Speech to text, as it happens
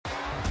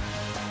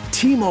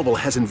T-Mobile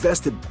has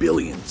invested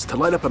billions to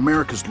light up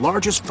America's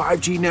largest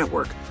 5G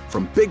network,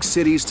 from big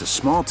cities to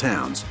small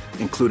towns,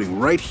 including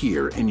right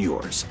here in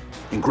yours.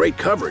 And great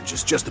coverage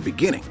is just the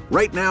beginning.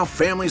 Right now,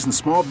 families and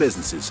small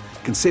businesses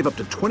can save up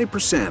to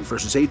 20%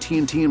 versus AT&T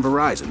and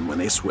Verizon when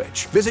they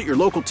switch. Visit your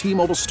local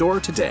T-Mobile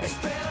store today.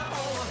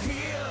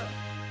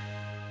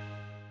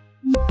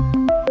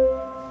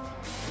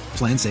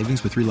 Plan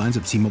savings with 3 lines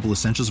of T-Mobile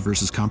Essentials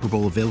versus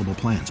comparable available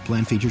plans.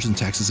 Plan features and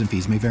taxes and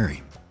fees may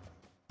vary.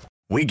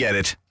 We get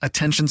it.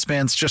 Attention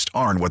spans just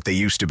aren't what they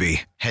used to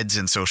be. Heads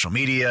in social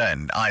media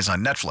and eyes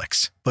on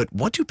Netflix. But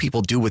what do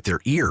people do with their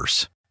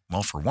ears?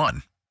 Well, for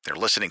one, they're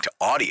listening to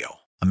audio.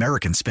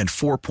 Americans spend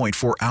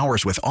 4.4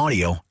 hours with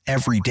audio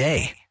every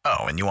day. Oh,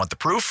 and you want the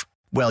proof?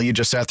 Well, you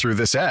just sat through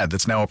this ad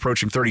that's now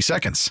approaching 30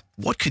 seconds.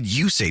 What could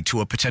you say to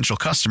a potential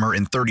customer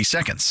in 30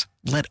 seconds?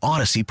 Let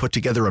Odyssey put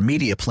together a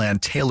media plan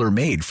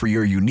tailor-made for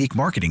your unique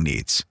marketing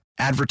needs.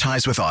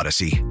 Advertise with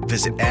Odyssey.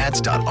 Visit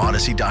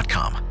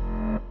ads.odyssey.com.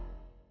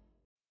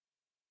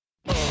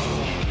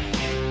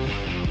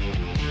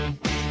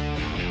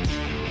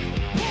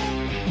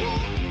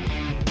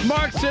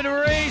 Marks and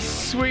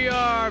Race, we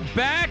are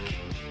back.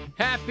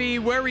 Happy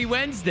Worry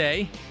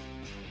Wednesday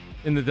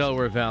in the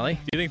Delaware Valley.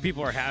 Do you think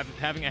people are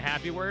having a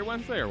happy Worry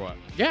Wednesday or what?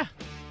 Yeah.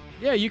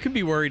 Yeah, you can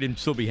be worried and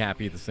still be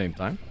happy at the same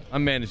time.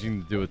 I'm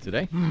managing to do it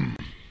today.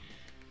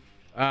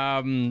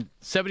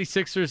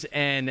 76ers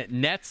and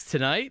Nets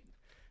tonight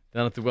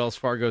down at the Wells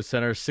Fargo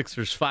Center.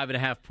 Sixers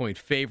 5.5-point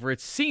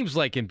favorites. Seems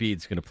like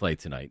Embiid's going to play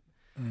tonight.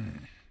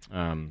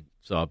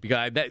 So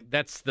because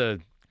that's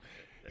the...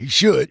 He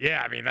should.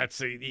 Yeah, I mean,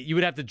 you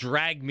would have to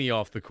drag me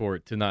off the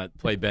court to not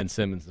play Ben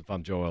Simmons if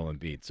I'm Joel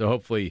Embiid. So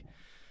hopefully,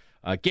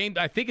 I think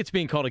it's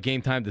being called a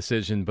game time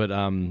decision, but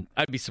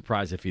I'd be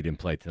surprised if he didn't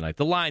play tonight.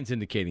 The line's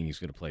indicating he's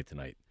going to play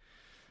tonight.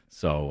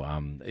 So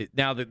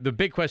now the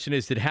big question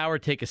is, did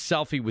Howard take a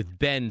selfie with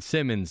Ben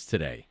Simmons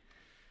today?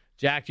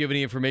 Jack, do you have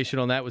any information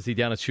on that? Was he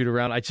down at shoot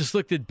around? I just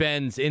looked at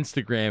Ben's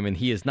Instagram, and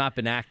he has not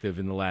been active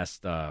in the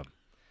last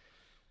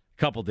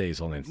couple days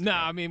on Instagram. No,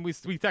 I mean, we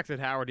texted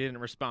Howard. He didn't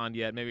respond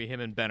yet. Maybe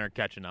him and Ben are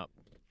catching up.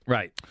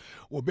 Right.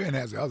 Well, Ben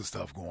has the other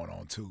stuff going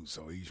on, too,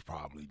 so he's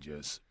probably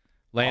just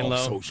laying low.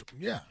 Social.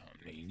 Yeah.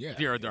 I mean, yeah.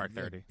 0 dark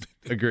 30.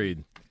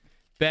 Agreed.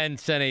 Ben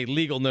sent a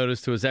legal notice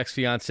to his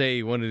ex-fiancée.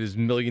 He wanted his $1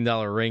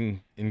 million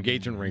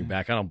engagement ring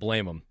back. I don't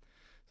blame him.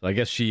 So I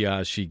guess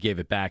she gave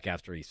it back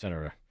after he sent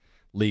her a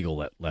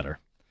legal letter.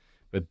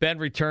 But Ben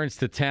returns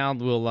to town.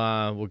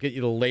 We'll get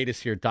you the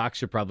latest here. Doc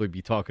should probably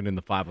be talking in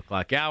the 5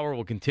 o'clock hour.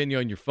 We'll continue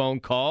on your phone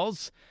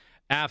calls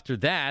after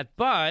that.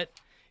 But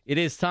it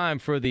is time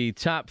for the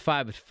Top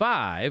 5 at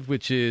 5,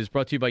 which is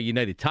brought to you by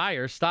United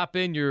Tire. Stop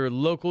in your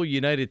local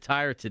United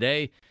Tire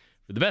today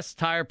for the best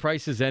tire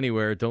prices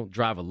anywhere. Don't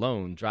drive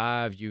alone.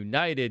 Drive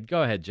United.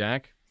 Go ahead,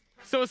 Jack.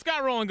 So with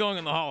Scott Rowland going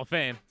in the Hall of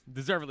Fame,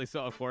 deservedly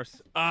so, of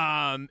course,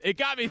 it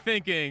got me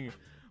thinking,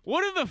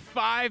 what are the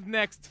 5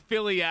 next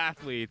Philly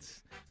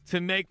athletes to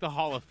make the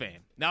Hall of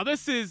Fame? Now,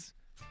 this is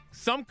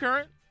some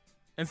current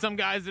and some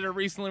guys that are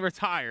recently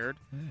retired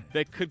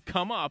that could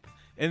come up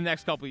in the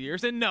next couple of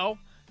years. And no,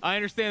 I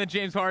understand that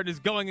James Harden is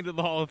going into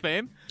the Hall of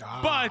Fame,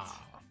 but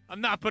I'm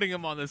not putting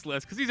him on this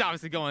list because he's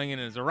obviously going in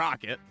as a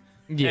Rocket.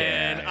 Yeah.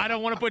 And I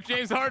don't want to put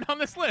James Harden on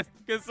this list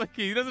because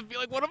he doesn't feel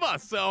like one of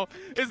us. So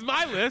it's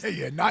my list.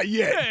 Yeah, not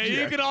yet.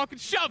 Yeah, you can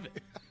shove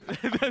it.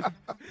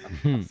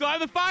 So I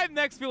have the 5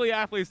 next Philly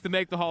athletes to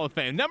make the Hall of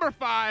Fame. Number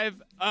 5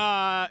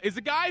 is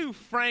a guy who,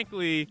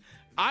 frankly,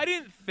 I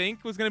didn't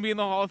think was going to be in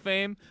the Hall of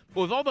Fame,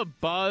 but with all the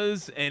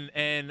buzz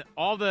and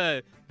all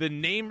the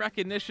name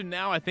recognition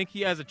now, I think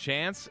he has a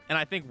chance, and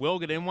I think will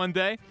get in one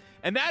day,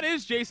 and that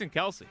is Jason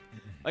Kelce.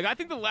 Like, I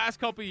think the last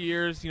couple of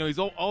years, he's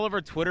all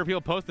over Twitter.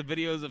 People post the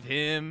videos of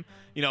him,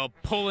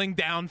 pulling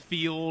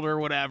downfield or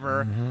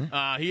whatever.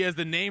 Mm-hmm. He has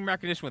the name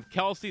recognition with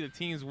Kelce. The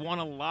team's won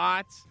a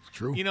lot. It's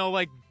true.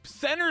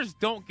 Centers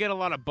don't get a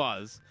lot of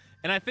buzz.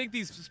 And I think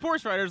these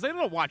sports writers, they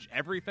don't watch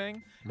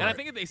everything. And I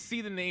think if they see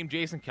the name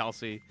Jason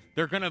Kelce,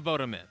 they're going to vote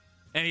him in.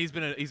 And he's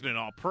been an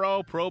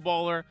all-pro, Pro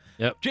Bowler.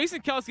 Yep.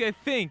 Jason Kelce, I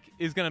think,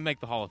 is going to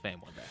make the Hall of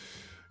Fame one day.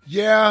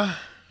 Yeah.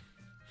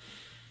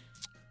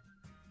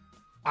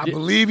 I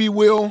believe he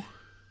will.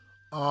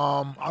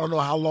 I don't know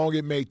how long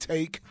it may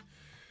take.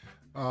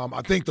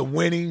 I think the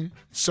winning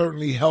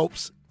certainly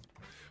helps.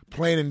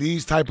 Playing in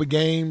these type of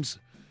games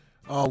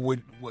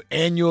with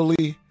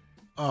annually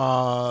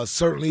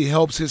certainly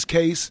helps his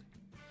case.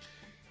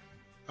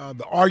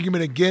 The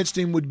argument against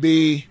him would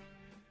be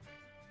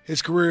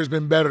his career has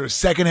been better the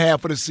second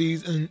half of the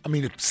season. I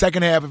mean, the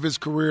second half of his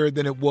career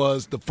than it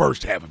was the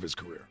first half of his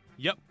career.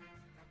 Yep.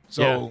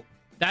 So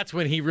that's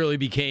when he really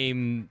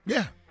became.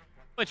 Yeah.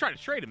 They tried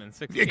to trade him in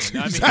 16.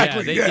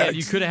 Exactly.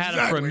 You could have had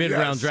him for a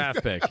mid-round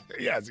draft pick.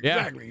 Yes,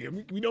 exactly. Yeah.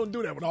 We don't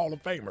do that with Hall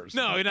of Famers.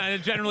 No,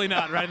 generally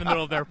not right in the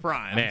middle of their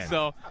prime. Man.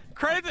 So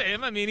credit to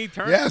him. I mean, he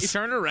turned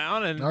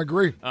around. And I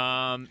agree.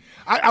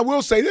 I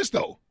will say this,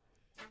 though.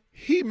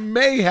 He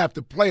may have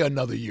to play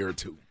another year or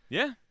two.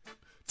 Yeah.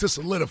 To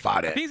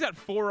solidify that. I think he's got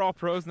 4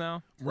 All-Pros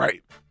now.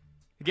 Right.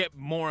 get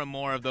more and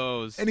more of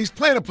those. And he's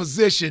playing a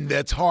position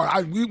that's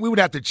hard. We would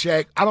have to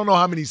check. I don't know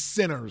how many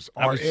centers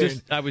are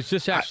in. I was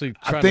just actually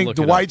trying I think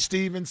to look Dwight it up.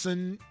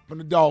 Stevenson from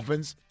the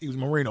Dolphins. He was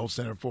Marino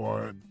center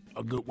for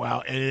a good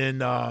while.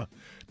 And then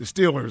the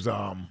Steelers,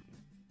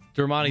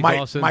 Dermontti Mike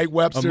Dawson.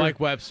 Webster. Mike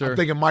Webster. I'm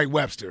thinking Mike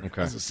Webster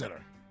Okay. as a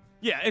center.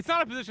 Yeah, it's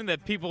not a position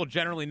that people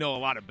generally know a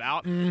lot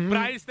about, but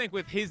I just think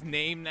with his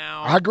name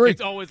now, I agree. It's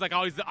always like,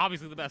 oh, he's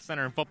obviously the best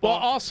center in football. Well,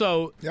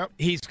 also, Yep.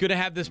 he's going to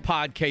have this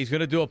podcast. He's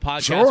going to do a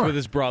podcast Sure. with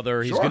his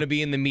brother. He's Sure. going to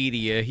be in the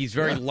media. He's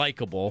very Yeah.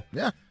 likable.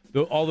 Yeah.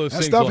 All those That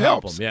things stuff will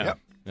help helps. him. Yeah. Yep.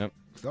 Yep.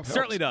 Stuff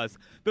Certainly helps.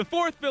 does. The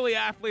fourth Philly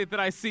athlete that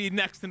I see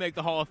next to make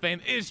the Hall of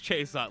Fame is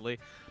Chase Utley.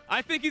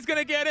 I think he's going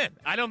to get in.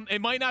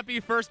 It might not be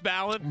first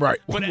ballot. Right.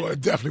 But Well,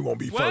 it definitely won't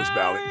be first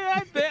ballot.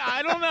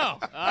 I don't know.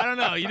 I don't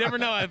know. You never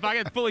know. If I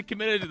get fully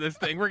committed to this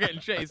thing, we're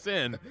getting Chase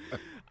in.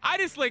 I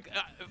just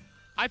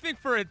I think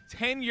for a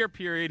 10-year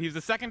period, he's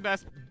the second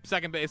best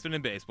second baseman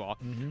in baseball.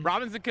 Mm-hmm.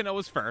 Robinson Cano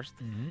was first,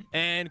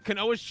 and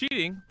Cano was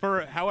cheating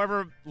for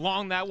however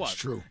long that was.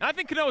 It's true. And I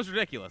think Cano was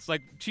ridiculous,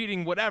 like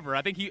cheating, whatever.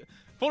 I think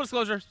full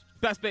disclosure,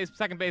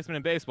 second baseman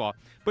in baseball.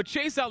 But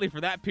Chase Utley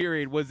for that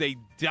period was a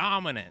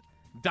dominant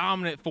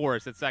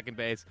force at second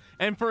base.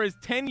 And for his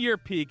 10-year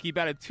peak, he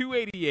batted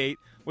 .288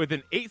 with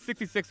an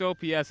 .866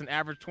 OPS and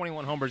averaged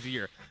 21 homers a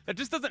year. That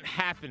just doesn't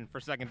happen for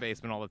second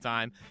baseman all the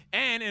time.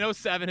 And in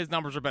 2007, his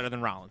numbers are better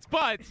than Rollins.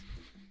 But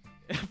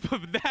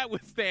that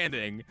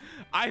withstanding,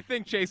 I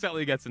think Chase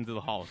Utley gets into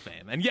the Hall of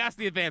Fame. And yes,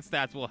 the advanced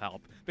stats will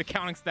help. The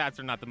counting stats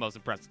are not the most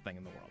impressive thing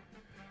in the world.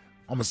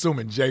 I'm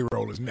assuming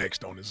J-Roll is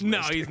next on this list.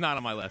 No, he's not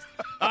on my list.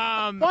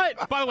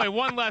 What? By the way,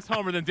 one less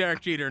homer than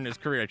Derek Jeter in his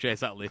career,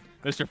 Chase Utley.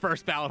 Mr.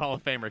 First Ballot Hall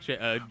of Famer,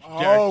 Derek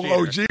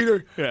Jeter.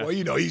 Jeter? Yeah. Well,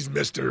 he's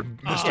Mr.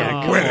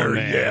 come Winner, on,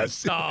 man.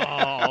 yes.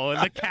 Oh,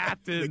 the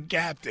captain. The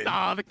captain.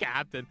 Oh, the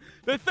captain.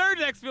 The third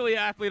next Philly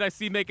athlete I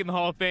see making the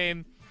Hall of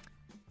Fame.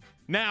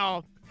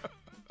 Now,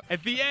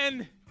 at the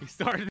end, he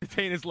started to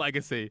taint his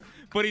legacy,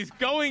 but he's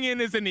going in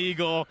as an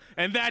Eagle,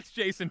 and that's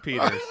Jason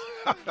Peters.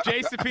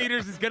 Jason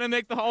Peters is going to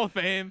make the Hall of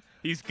Fame.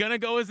 He's going to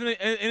go as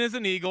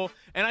an Eagle,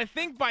 and I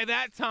think by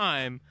that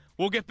time,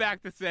 we'll get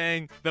back to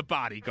saying the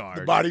bodyguard.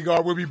 The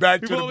bodyguard. We'll be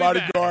back to the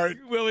bodyguard.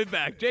 We'll be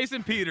back.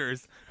 Jason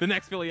Peters, the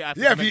next Philly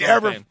athlete. Yeah, to if make he the Hall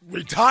of ever Fame.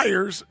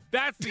 retires.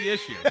 That's the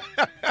issue.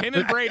 Him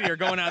and Brady are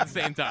going out at the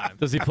same time.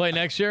 Does he play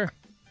next year?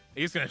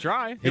 He's going to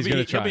try. He's gonna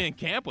He'll try. be in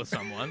camp with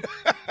someone.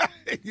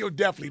 He'll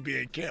definitely be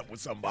in camp with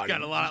somebody.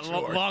 Got a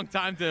sure. long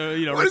time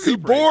to What is he,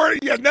 recuperate. bored?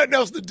 He has nothing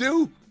else to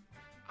do?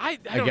 I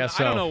guess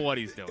so. I don't know what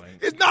he's doing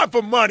It's not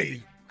for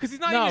money. because he's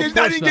not No, even. He's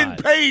not course even getting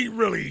not. paid,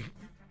 really.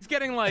 He's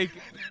getting like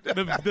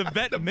the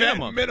vet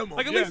minimum. minimum,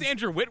 Like at yes. least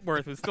Andrew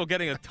Whitworth was still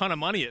getting a ton of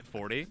money at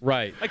 40.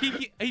 Right. Like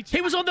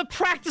He was on the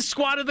practice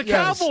squad of the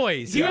Yes.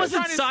 Cowboys. He Yes.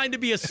 wasn't Trying to- signed to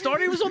be a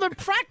starter. He was on the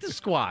practice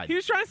squad. He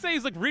was trying to say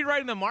he's like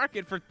rewriting the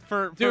market for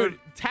Dude,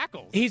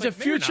 tackles. He's Like, a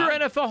no, you're future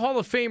not. NFL Hall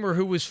of Famer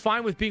who was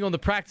fine with being on the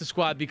practice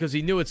squad because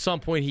he knew at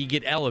some point he'd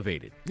get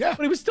elevated. Yeah.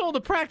 But he was still on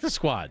the practice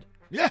squad.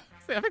 Yeah.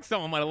 I think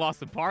someone might have lost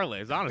some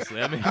parlays.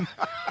 Honestly, I mean,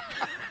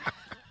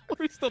 what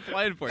are we still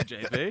playing for,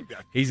 JP?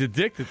 He's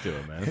addicted to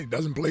it, man. He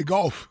doesn't play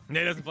golf. He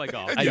doesn't play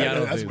golf. I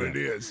don't that's do what that.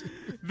 it is.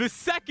 The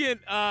second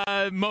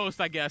most,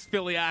 I guess,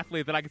 Philly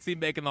athlete that I could see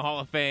making the Hall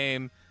of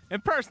Fame,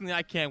 and personally,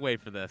 I can't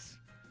wait for this,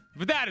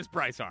 but that is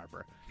Bryce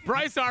Harper.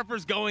 Bryce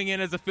Harper's going in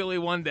as a Philly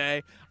one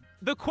day.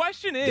 The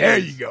question is... There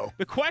you go.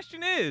 The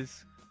question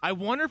is, I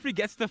wonder if he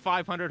gets to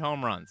 500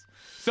 home runs.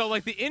 So,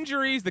 like, the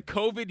injuries, the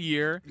COVID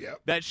year,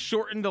 Yep. that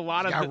shortened a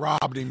lot of... Got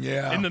robbed him,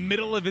 yeah. in the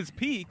middle of his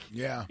peak.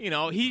 Yeah. You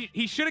know, he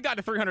should have got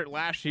to 300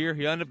 last year.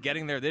 He ended up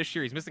getting there this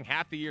year. He's missing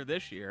half the year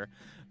this year.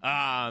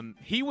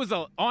 He was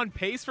on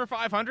pace for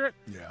 500.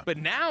 Yeah. But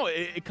now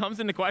it comes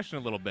into question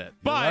a little bit.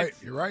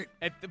 You're right.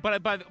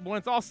 But when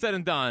it's all said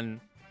and done,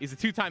 he's a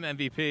two-time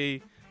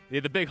MVP. He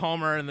had the big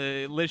homer in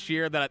this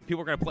year that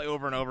people are going to play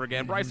over and over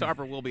again. Bryce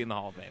Harper will be in the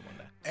Hall of Fame one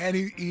day. And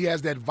he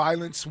has that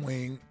violent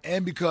swing,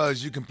 and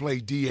because you can play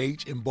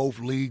DH in both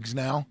leagues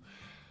now,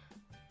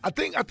 I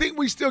think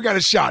we still got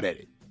a shot at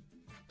it.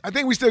 I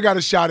think we still got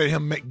a shot at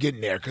him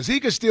getting there because he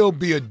could still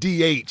be a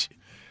DH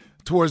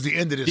towards the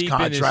end of this Deep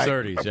in his contract.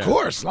 30s, of yeah.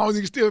 course, as long as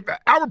he can still.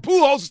 Albert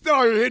Pujols is still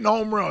out here hitting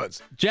home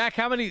runs. Jack,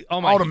 how many?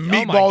 Oh my! All the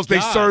meatballs they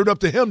God. served up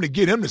to him to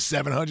get him to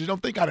 700. Don't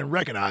think I didn't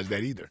recognize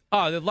that either.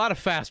 Oh, there's a lot of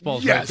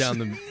fastballs Yes.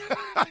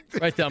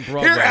 right down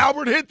Broadway. Here,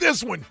 Albert, hit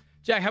this one.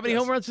 Jack, how many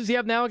home runs does he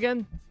have now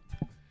again?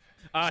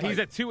 He's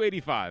at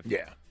 285.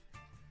 Yeah.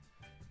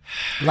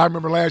 And I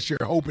remember last year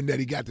hoping that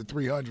he got to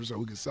 300 so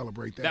we could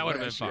celebrate that. That would've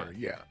been last year. fun.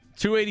 Yeah.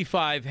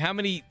 285. How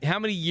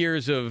many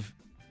years of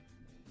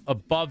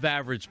above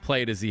average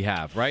play does he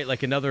have? Right,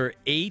 like another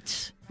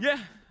 8. Yeah,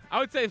 I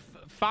would say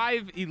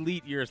 5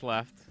 elite years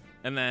left,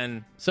 and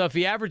then. So if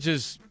he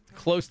averages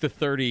close to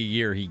 30 a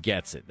year, he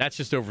gets it. That's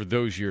just over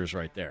those years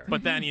right there.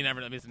 But then you never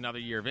know. It's another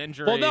year of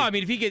injury. Well, no, I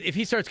mean if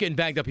he starts getting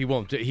banged up, he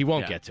won't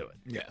Yeah. get to it.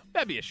 Yeah.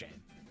 That'd be a shame.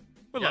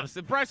 Would love to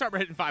see. Bryce Harper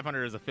hitting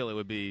 500 as a Philly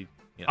would be.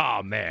 You know,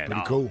 Oh man,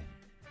 Pretty cool.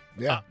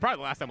 Yeah. probably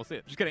the last time we'll see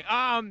it. Just kidding.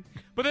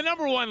 But the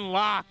number one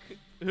lock,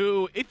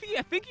 who I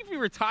think if he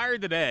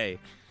retired today,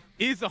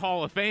 he's a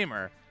Hall of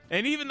Famer.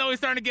 And even though he's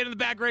starting to get in the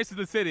back race of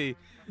the city,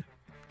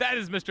 that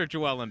is Mr.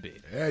 Joel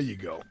Embiid. There you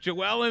go.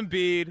 Joel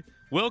Embiid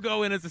will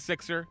go in as a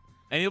Sixer,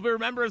 and he'll be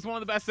remembered as one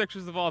of the best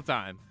Sixers of all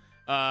time.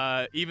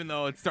 Even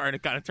though it's starting to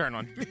kind of turn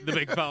on the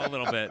big fella a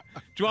little bit.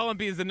 Joel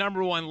Embiid is the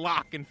number one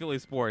lock in Philly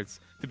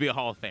sports to be a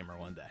Hall of Famer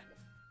one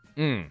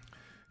day.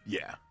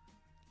 Yeah.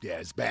 Yeah,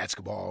 it's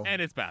basketball.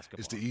 And it's basketball.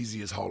 It's the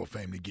easiest Hall of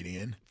Fame to get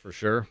in. For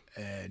sure.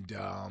 And,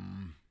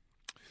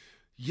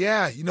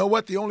 yeah, you know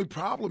what? The only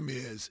problem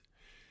is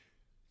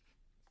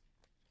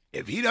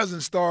if he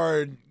doesn't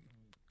start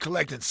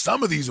collecting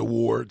some of these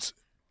awards,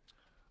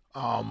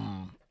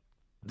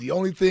 the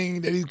only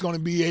thing that he's going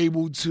to be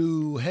able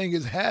to hang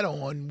his hat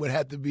on would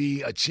have to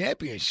be a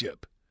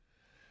championship.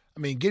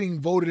 I mean, getting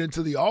voted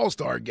into the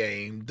All-Star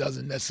game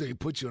doesn't necessarily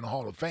put you in the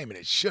Hall of Fame, and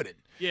it shouldn't.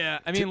 Yeah,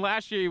 I mean,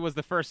 last year he was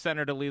the first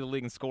center to lead the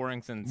league in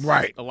scoring since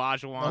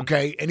Olajuwon.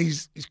 Okay, and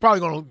he's probably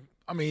going to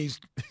 – I mean,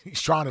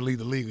 he's trying to lead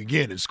the league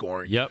again in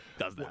scoring. Yep.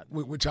 Does that.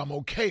 Which I'm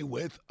okay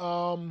with.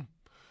 I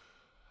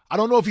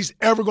don't know if he's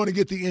ever going to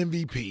get the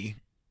MVP.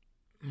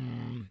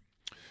 You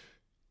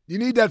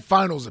need that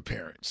finals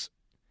appearance.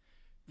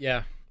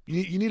 Yeah.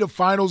 You need a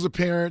finals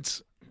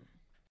appearance,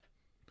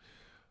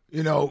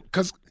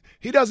 because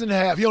he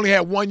only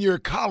had 1 year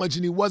of college,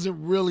 and he wasn't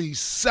really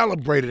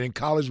celebrated in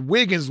college.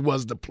 Wiggins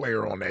was the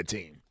player on that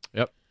team.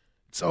 Yep.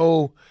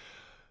 So,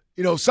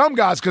 some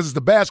guys, because it's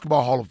the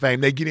Basketball Hall of Fame,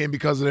 they get in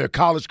because of their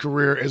college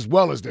career as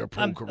well as their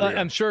pro career.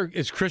 I'm sure,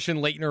 is Christian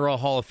Laettner a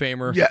Hall of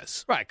Famer?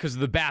 Yes. Right, because of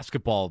the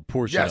basketball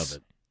portion of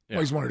it. Yeah. Well,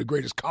 he's one of the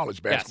greatest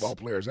college basketball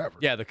players ever.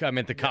 Yeah, I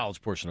meant the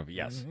college portion of it,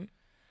 yes. Mm-hmm.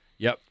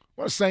 Yep.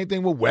 Well, same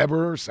thing with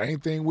Webber, same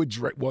thing with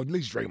Drake. Well, at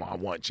least Draymond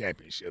won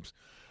championships.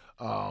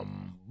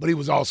 But he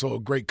was also a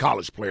great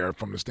college player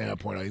from the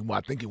standpoint of,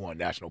 I think he won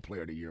National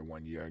Player of the Year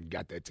 1 year and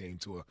got that team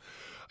to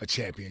a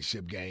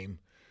championship game.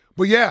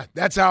 But, yeah,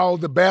 that's how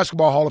the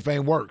Basketball Hall of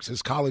Fame works.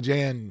 It's college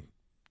and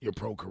your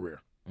pro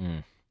career.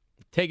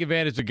 Take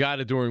advantage of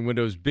Guida during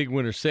Windows' big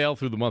winter sale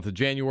through the month of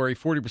January.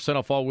 40%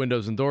 off all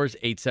windows and doors.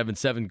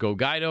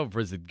 877-GO-GUIDA.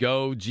 Visit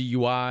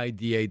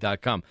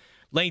GOGUIDA.com.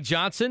 Lane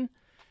Johnson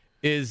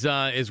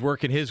is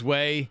working his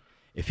way.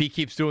 If he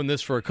keeps doing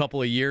this for a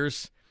couple of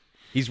years,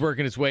 he's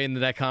working his way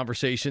into that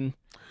conversation.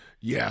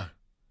 Yeah.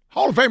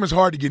 Hall of Fame is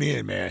hard to get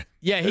in, man.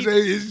 Yeah,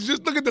 it's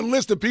just look at the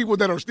list of people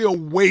that are still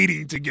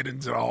waiting to get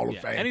into the Hall of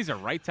Fame. And he's a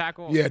right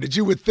tackle. Yeah, that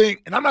you would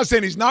think, and I'm not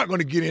saying he's not going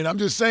to get in. I'm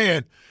just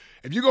saying,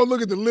 if you go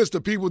look at the list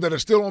of people that are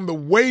still on the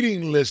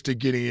waiting list to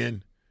get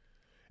in,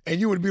 and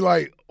you would be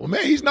like, well,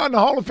 man, he's not in the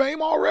Hall of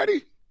Fame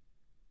already?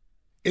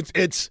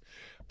 It's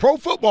pro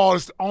football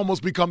has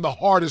almost become the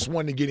hardest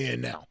one to get in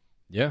now.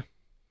 Yeah.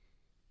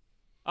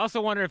 I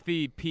also wonder if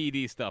the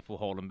PED stuff will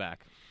hold him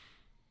back.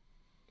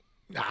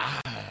 Nah.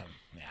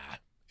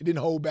 It didn't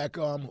hold back.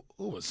 Who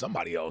was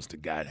somebody else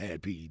that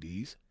had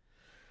PEDs?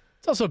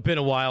 It's also been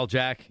a while,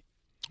 Jack.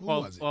 Who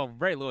was it? Well,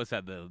 Ray Lewis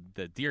had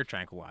the deer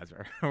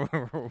tranquilizer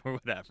or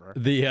whatever.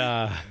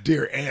 The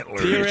deer antler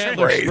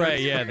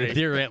spray. Yeah, the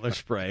deer antler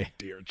spray.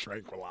 Deer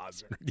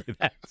tranquilizer.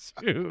 That's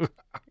true.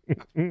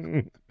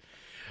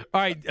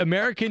 All right,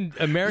 American,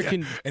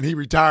 yeah, and he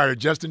retired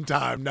just in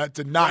time, not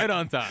right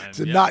on time,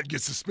 not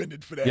get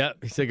suspended for that. Yeah,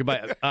 he said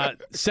goodbye.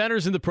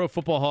 Centers in the Pro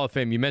Football Hall of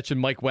Fame. You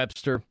mentioned Mike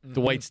Webster,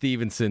 Dwight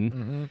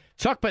Stevenson,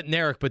 Chuck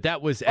Bednarik, but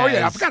that was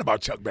I forgot about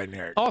Chuck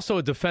Bednarik. Also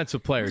a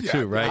defensive player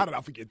too, right? How did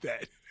I forget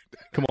that?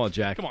 Come on,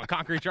 Jack. Come on,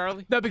 Concrete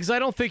Charlie. No, because I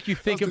don't think you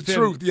think of the him.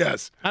 Truth,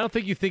 yes. I don't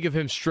think you think of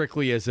him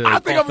strictly as a. I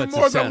think of him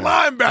more as a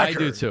linebacker. I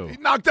do too. He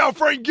knocked out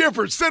Frank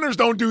Gifford. Centers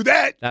don't do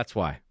that. That's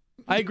why.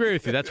 I agree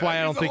with you. That's why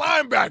I don't think he's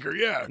a linebacker.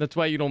 Yeah. That's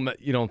why you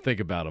don't think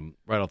about him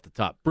right off the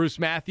top. Bruce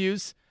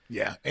Matthews.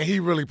 Yeah, and he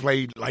really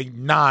played like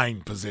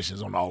 9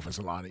 positions on the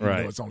offensive line, even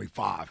though it's only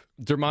 5.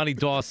 Dermontti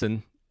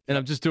Dawson, and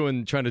I'm just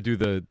trying to do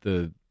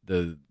the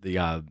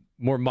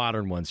more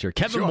modern ones here.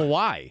 Kevin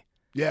Mawai.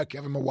 Yeah,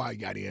 Kevin Mawai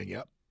got in.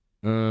 Yep.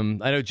 I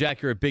know,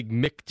 Jack, you're a big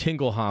Mick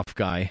Tingelhoff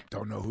guy.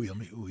 Don't know who he I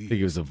think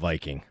he was a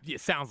Viking. Yeah,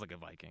 sounds like a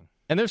Viking.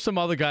 And there's some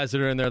other guys that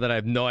are in there that I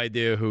have no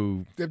idea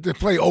who. They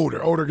play older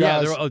guys.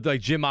 Yeah, they're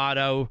like Jim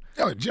Otto.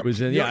 Oh, Jim,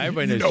 was in. Yeah,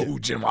 everybody knows who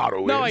Jim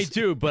Otto is. No, I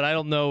do, but I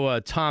don't know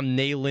Tom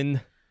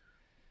Nalen.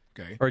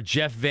 Okay. Or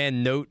Jeff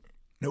Van Note.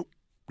 Nope,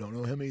 don't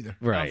know him either.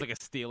 Right. Sounds like a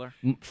Steeler.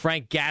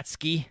 Frank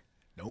Gatsky.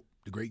 Nope,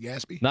 the Great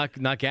Gatsby. Not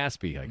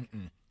Gatsby. Like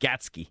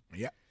Gatsky.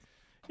 Yeah.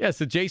 Yeah.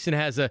 So Jason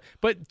has a.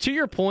 But to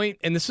your point,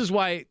 and this is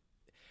why.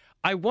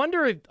 I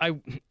wonder if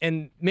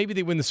and maybe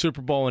they win the Super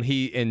Bowl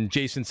and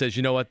Jason says,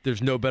 you know what,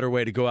 there's no better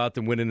way to go out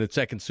than winning the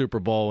second Super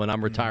Bowl, and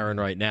I'm retiring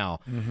right now.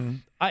 Mm-hmm.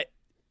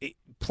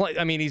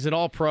 I mean, he's an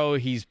All-Pro.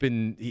 He's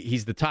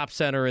the top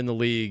center in the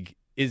league.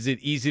 Is it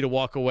easy to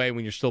walk away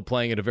when you're still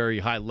playing at a very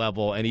high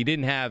level? And he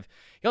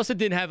also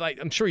didn't have,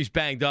 I'm sure he's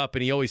banged up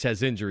and he always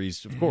has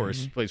injuries, of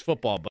course, plays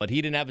football, but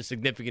he didn't have a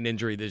significant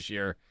injury this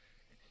year.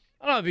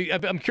 I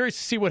don't know. I'm curious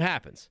to see what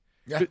happens.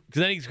 Yeah. Because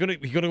then he's gonna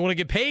want to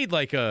get paid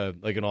like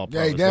an all-pro.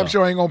 Yeah, he as damn well.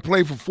 sure ain't gonna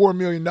play for $4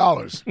 million.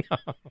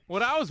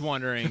 What I was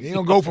wondering, He ain't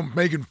gonna go from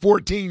making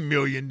 $14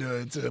 million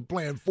to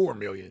playing $4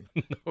 million.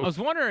 I was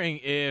wondering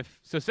if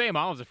say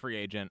Amal's a free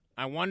agent.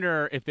 I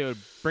wonder if they would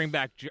bring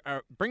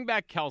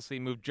back Kelsey,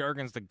 move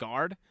Juergens to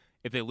guard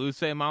if they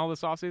lose Amal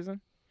this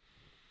offseason.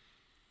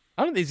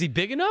 I don't. Is he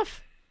big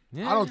enough?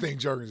 Yeah. I don't think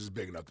Juergens is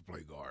big enough to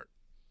play guard.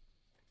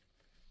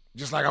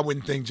 Just like I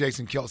wouldn't think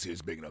Jason Kelsey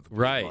is big enough to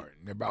play guard.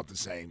 They're about the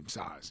same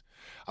size.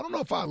 I don't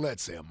know if I'd let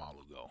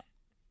Seumalo go.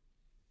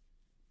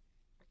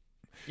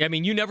 Yeah, I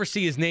mean, you never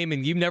see his name,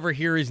 and you never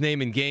hear his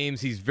name in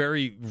games. He's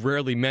very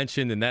rarely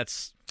mentioned, and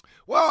that's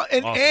well,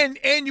 and awesome.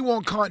 and you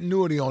want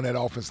continuity on that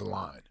offensive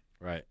line,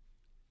 right.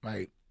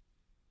 right?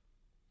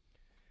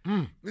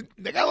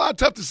 They got a lot of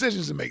tough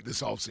decisions to make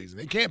this offseason.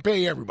 They can't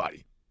pay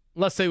everybody.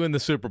 Unless they win the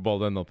Super Bowl,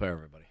 then they'll pay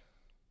everybody.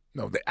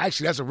 No,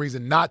 actually, that's a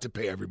reason not to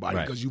pay everybody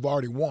because you've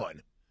already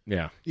won.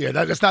 Yeah. Yeah,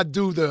 let's not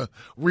do the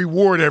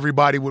reward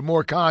everybody with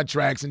more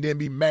contracts and then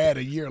be mad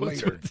a year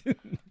later.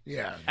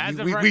 Yeah,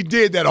 we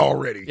did that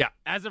already. Yeah.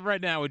 As of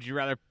right now, would you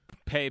rather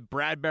pay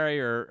Bradbury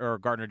or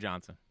Gardner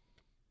Johnson?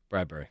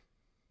 Bradbury.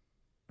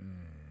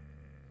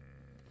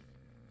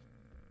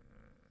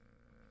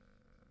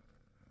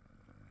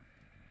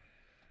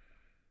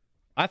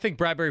 I think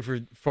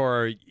Bradbury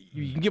for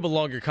you can give a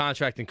longer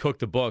contract and cook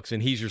the books,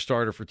 and he's your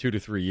starter for 2 to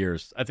 3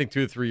 years. I think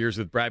 2 to 3 years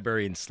with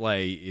Bradbury and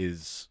Slay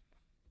is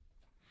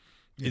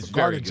very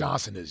Gardner good.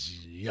 Johnson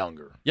is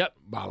younger. Yep.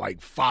 By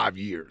like 5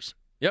 years.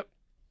 Yep.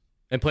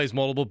 And plays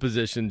multiple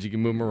positions. You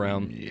can move him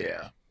around.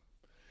 Yeah.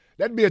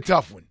 That'd be a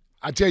tough one.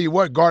 I tell you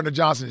what, Gardner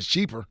Johnson is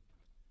cheaper.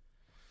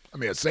 I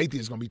mean, a safety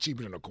is going to be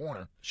cheaper than a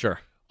corner. Sure.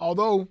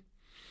 Although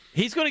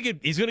he's going to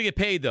get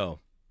paid though.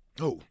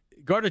 Who?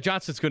 Gardner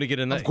Johnson's going to get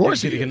a nice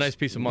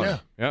piece of money. Yeah.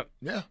 Yep.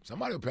 Yeah,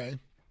 somebody will pay him.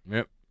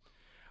 Yep.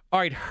 All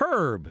right,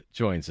 Herb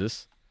joins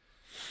us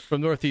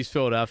from Northeast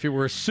Philadelphia.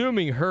 We're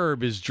assuming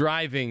Herb is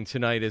driving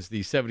tonight as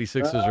the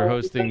 76ers are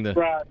hosting the.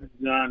 Driving,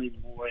 Johnny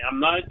boy. I'm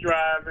not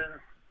driving.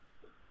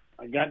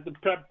 I got the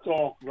pep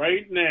talk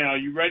right now.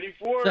 You ready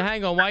for it? So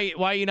hang on, why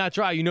are you not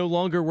driving? You no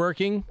longer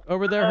working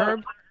over there,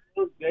 Herb?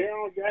 They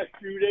only got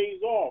 2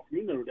 days off.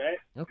 You know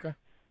that. Okay.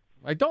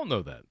 I don't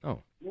know that.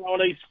 Oh. Well,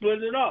 they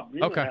split it up.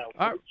 You Okay. know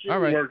how All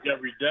right. work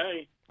every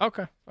day.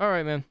 Okay. All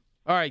right, man.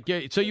 All right.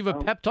 So you have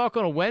a pep talk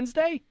on a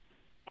Wednesday?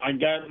 I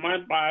got my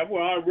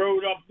Bible. I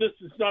wrote up. This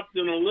is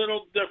something a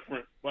little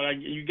different, but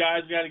you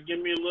guys got to give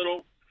me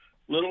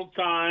a little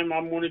time.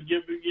 I'm going to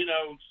give it,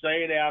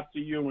 say it out to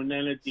you, and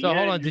then at the end. So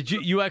hold on. Did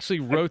you actually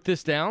wrote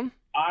this down?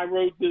 I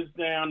wrote this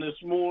down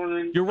this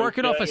morning. You're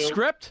working off a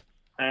script?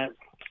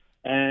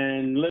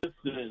 And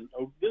listen,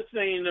 this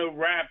ain't no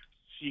rap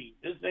sheet.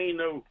 This ain't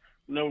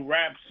no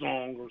rap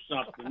song or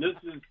something. This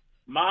is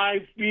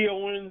my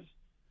feelings,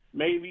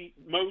 maybe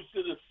most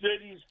of the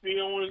city's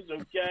feelings,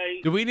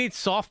 okay? Do we need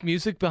soft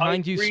music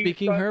behind you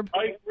speaking, Herb?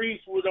 Ike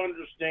Reese would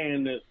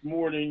understand this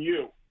more than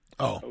you.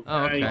 Oh,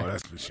 okay? Oh,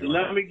 that's for sure.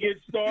 Let me get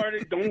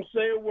started. Don't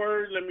say a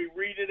word. Let me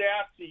read it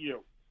out to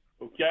you,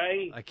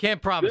 okay? I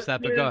can't promise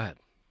that, but go ahead.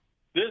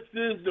 This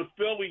is the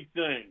Philly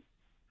thing.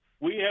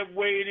 We have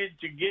waited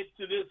to get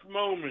to this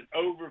moment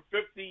over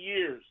 50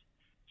 years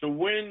to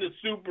win the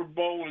Super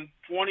Bowl in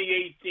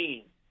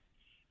 2018.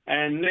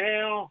 And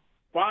now,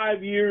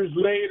 5 years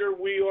later,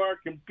 we are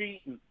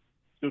competing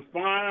to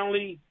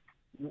finally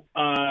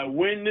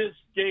win this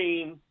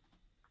game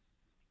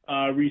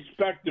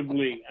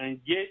respectively and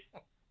get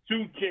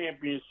 2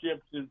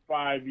 championships in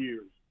 5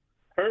 years.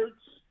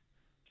 Hurts,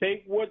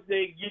 take what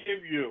they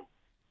give you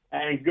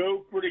and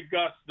go for the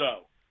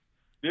gusto.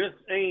 This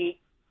ain't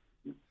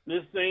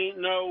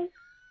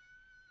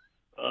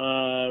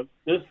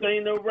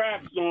no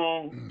rap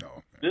song.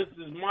 No. This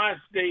is my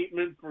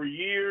statement for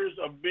years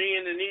of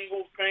being an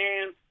Eagle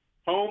fan,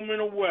 home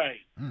and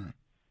away.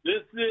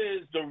 This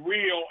is the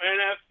real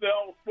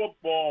NFL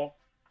football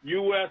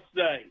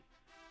USA.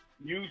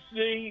 You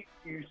see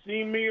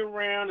me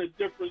around at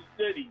different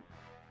cities.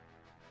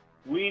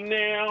 We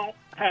now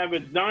have a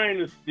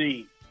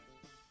dynasty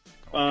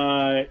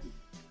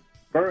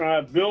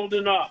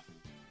building up.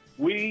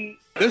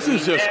 This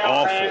is just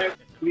awful.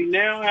 We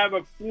now have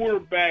a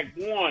quarterback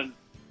one,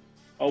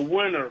 a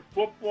winner.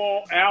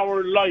 Football,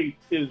 our life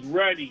is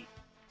ready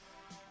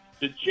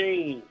to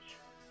change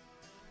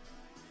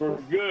for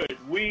good.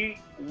 We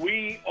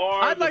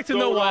are. I'd like to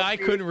know why I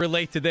Philadelphia- couldn't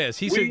relate to this.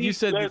 You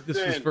said that this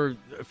was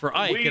for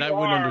Ike, and I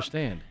wouldn't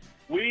understand.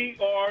 We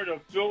are the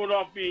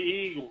Philadelphia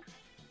Eagles.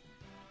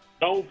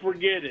 Don't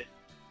forget it.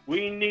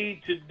 We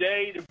need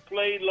today to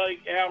play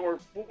like our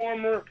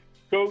former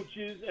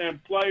coaches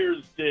and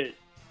players did.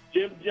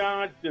 Jim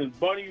Johnson,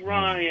 Buddy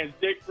Ryan,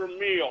 Dick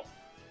Vermeil,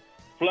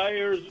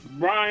 players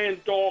Brian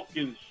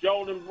Dawkins,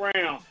 Sheldon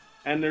Brown,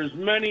 and there's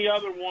many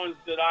other ones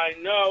that I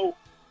know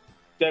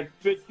that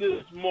fit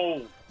this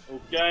mold,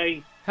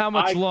 okay? How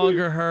much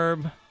longer,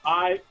 Herb?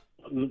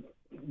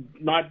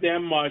 Not that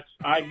much.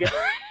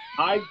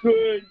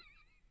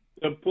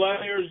 The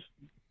players,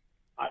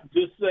 I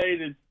just say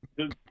that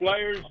the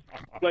players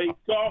play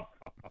tough,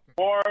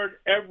 hard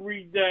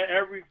every day,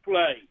 every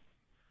play.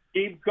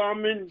 keep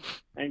coming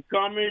and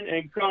coming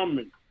and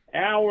coming.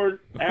 Our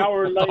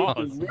life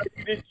is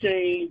ready to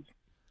change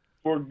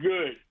for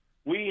good.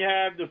 We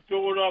have the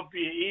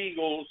Philadelphia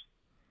Eagles,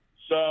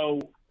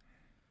 so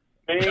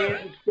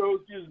fans,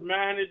 coaches,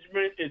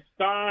 management, it's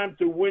time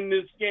to win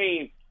this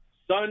game.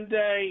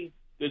 Sunday,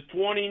 the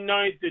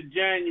 29th of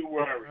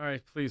January. All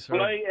right, please, Herb.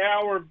 Play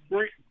our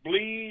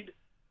bleed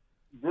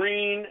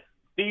green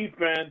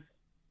defense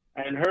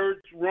and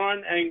Hurts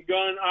run and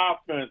gun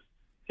offense.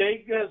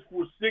 Take us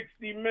for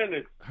 60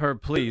 minutes.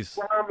 Herb, please.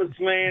 Promised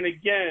land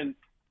again.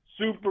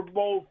 Super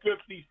Bowl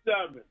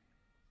 57.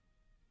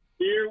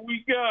 Here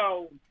we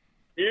go.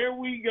 Here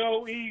we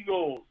go,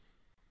 Eagles.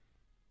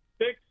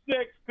 Pick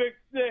six.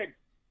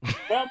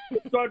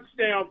 Fumble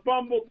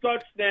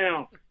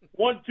touchdown.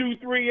 1, 2,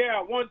 3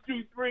 out. 1,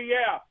 2, 3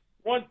 out.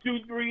 1, 2,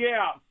 3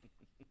 out.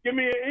 Give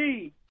me an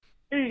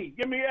E.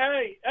 Give me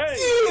A.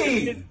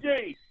 It's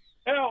G.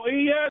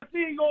 L-E-S,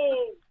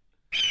 Eagles.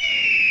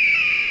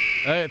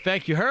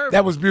 Thank you, Herb.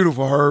 That was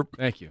beautiful, Herb.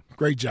 Thank you.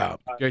 Great job.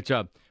 Great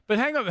job. But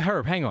hang on,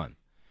 Herb, hang on.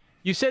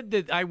 You said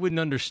that I wouldn't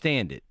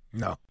understand it.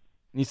 No.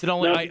 And you said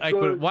only I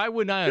could. Why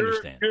wouldn't I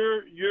understand?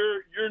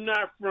 You're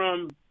not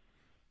from.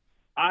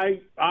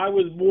 I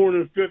was born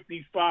in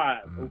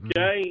 55.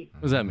 Okay.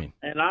 What does that mean?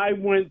 And I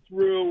went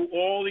through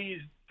all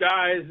these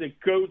guys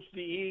that coached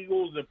the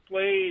Eagles, that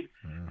played.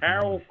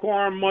 Harold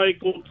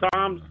Carmichael,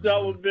 Tom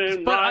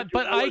Sullivan. But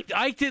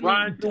I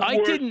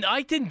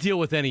didn't deal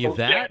with any of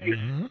that.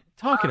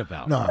 Talking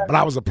about. No, but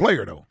I was a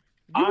player though.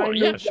 I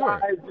know guys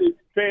that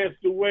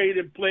passed away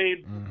that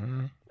played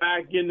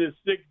back in the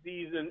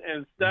 60s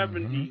and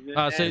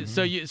 70s.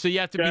 So you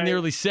have to be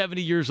nearly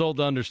 70 years old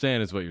to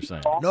understand, is what you're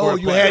saying. No,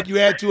 you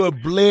had to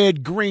have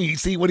bled green.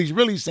 See, what he's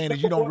really saying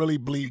is you don't really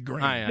bleed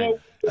green.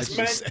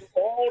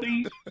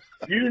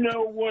 You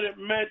know what it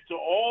meant to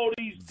all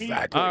these people.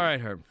 Exactly. All right,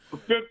 Herb. For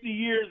 50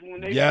 years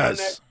when they won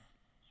that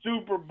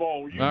Super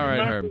Bowl. All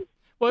right, Herb.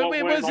 Well,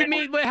 what does it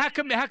mean? How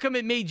come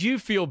it made you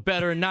feel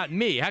better and not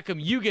me? How come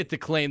you get to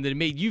claim that it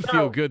made you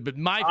feel good, but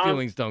my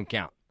feelings don't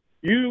count?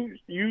 You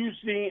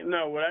seem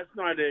that's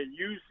not it.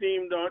 You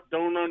seem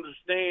don't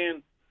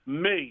understand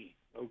me,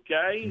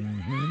 okay?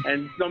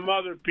 And some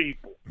other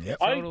people. Yep.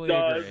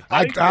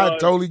 I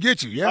totally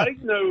get you. Yeah.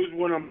 Ike knows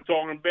what I'm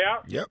talking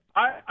about. Yep.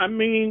 I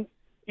mean,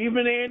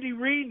 even Andy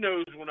Reid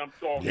knows what I'm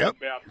talking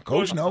about.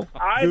 Coach knows.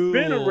 I've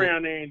been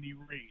around Andy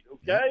Reid,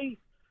 okay?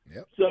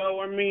 Yep.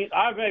 So, I mean,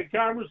 I've had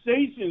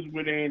conversations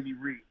with Andy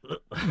Reid.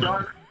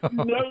 So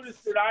you notice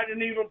that I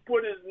didn't even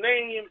put his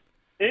name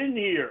in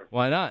here.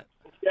 Why not?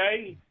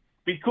 Okay?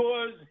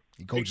 Because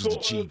he coaches the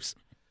Chiefs.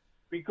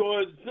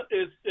 Because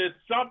it's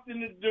something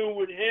to do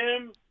with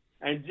him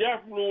and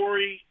Jeff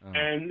Lurie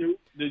and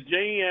the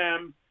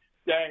GM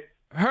that.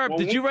 Herb,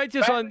 did you write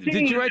this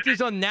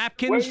on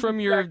napkins from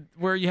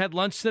where you had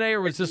lunch today, or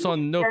was this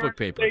on notebook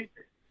paper?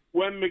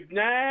 When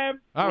McNabb,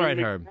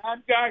 Herb.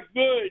 got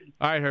good.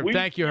 All right, Herb.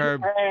 Thank you,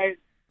 Herb.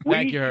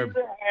 Thank you, Herb.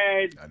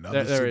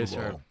 There is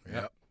Herb.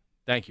 Yep.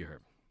 Thank you,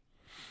 Herb.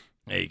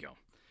 There you go.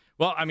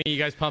 Well, I mean, you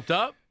guys pumped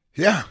up?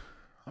 Yeah,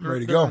 I'm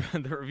ready to go.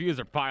 The reviews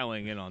are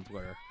piling in on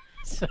Twitter.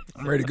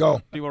 I'm ready to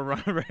go. People are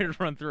ready to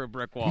run through a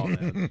brick wall,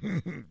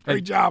 man.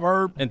 Great job,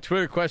 Herb. And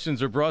Twitter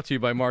questions are brought to you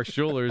by Mark's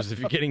Jewelers. If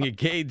you're getting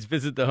engaged,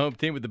 visit the home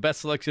team with the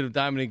best selection of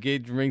diamond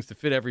engagement rings to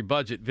fit every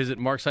budget. Visit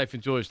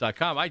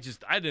marks-jewelers.com. I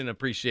didn't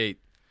appreciate.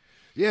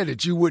 Yeah,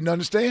 that you wouldn't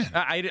understand.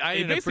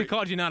 He basically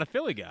called you not a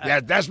Philly guy. Yeah,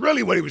 that's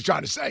really what he was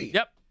trying to say.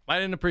 Yep, I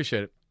didn't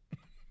appreciate it.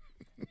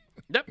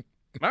 Yep.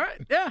 All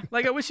right. Yeah.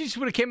 Like, I wish he just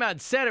would have came out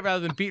and said it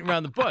rather than beating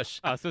around the bush.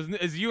 So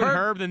is you and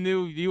Herb the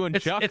new you and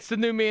Chuck? It's the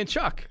new me and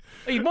Chuck.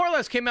 He more or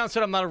less came out and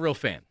said, I'm not a real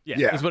fan.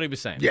 Yeah. Is what he was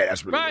saying. Yeah,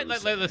 that's really right.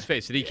 What Let's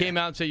face it. He came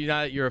out and said,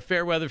 you're a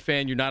fair weather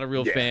fan. You're not a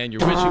real fan.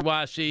 You're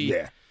wishy-washy.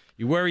 Yeah.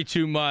 You worry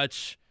too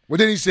much. Well,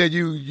 then he said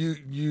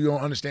you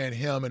don't understand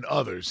him and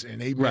others.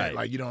 And they meant,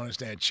 like, you don't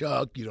understand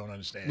Chuck. You don't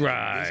understand.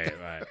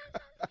 Right.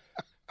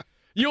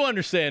 You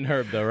understand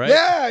Herb, though, right?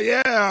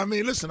 Yeah. I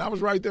mean, listen, I was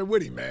right there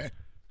with him, man.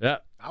 Yeah.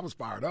 I was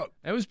fired up.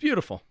 It was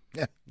beautiful.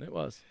 Yeah. It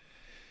was.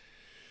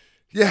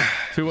 Yeah.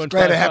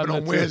 Glad it happened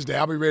on Wednesday.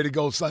 I'll be ready to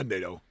go Sunday,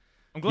 though.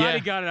 I'm glad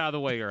he got it out of the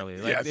way early.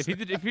 Like, yes.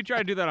 If you try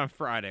to do that on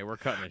Friday, we're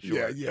cutting it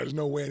short. Yeah. There's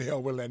no way in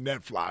hell we're letting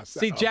that fly.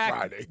 See, Jack,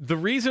 Friday. The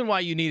reason why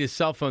you need his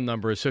cell phone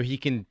number is so he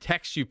can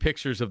text you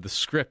pictures of the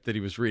script that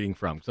he was reading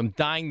from. Because I'm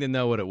dying to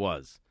know what it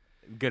was.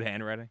 Good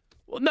handwriting?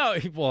 Well, no.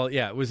 Well,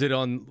 yeah. Was it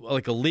on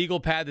like a legal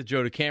pad that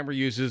Joe DeCamera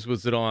uses?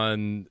 Was it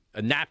on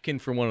a napkin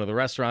from one of the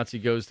restaurants he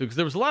goes to? Because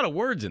there was a lot of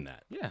words in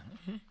that. Yeah.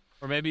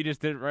 Or maybe he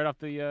just did it right off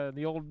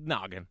the old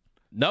noggin.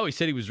 No, he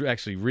said he was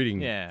actually reading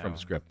from the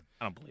script.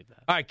 I don't believe that.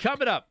 All right,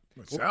 coming up.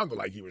 It sounded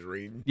like he was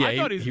reading. Yeah,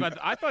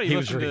 I thought he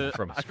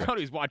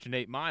was watching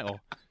 8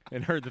 Mile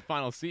and heard the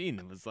final scene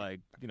and was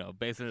like,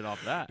 basing it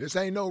off that. This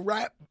ain't no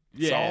rap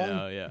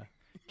song. Yeah.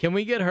 Can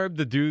we get Herb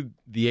to do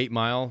the 8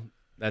 Mile,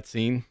 that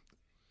scene?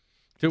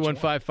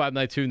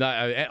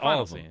 215-592-9.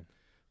 All of them. Scene.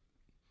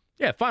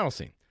 Yeah, final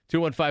scene.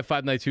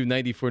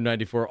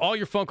 215-592-9494. All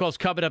your phone calls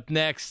coming up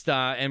next,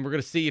 and we're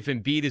going to see if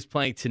Embiid is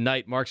playing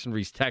tonight. Marks and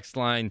Reese text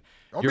line.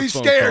 Don't be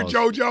scared,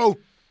 JoJo.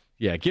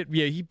 Yeah,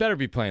 he better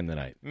be playing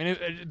tonight. I mean,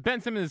 Ben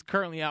Simmons is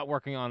currently out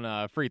working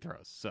on free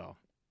throws. So,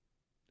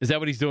 is that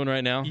what he's doing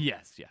right now?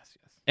 Yes.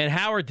 And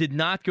Howard did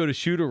not go to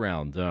shoot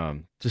around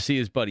to see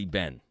his buddy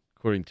Ben,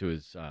 according to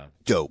his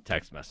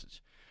text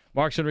message.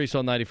 Marks and Reese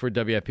on 94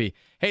 WIP.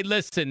 Hey,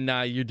 listen,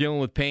 you're dealing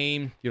with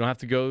pain. You don't have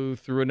to go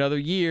through another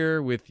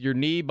year with your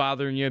knee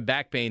bothering you and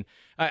back pain.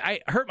 I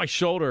hurt my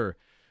shoulder.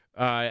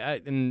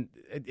 And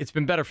it's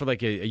been better for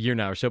like a year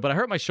now or so, but I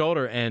hurt my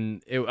shoulder,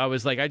 and I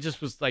was like,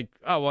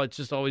 oh, well, it's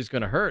just always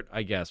going to hurt,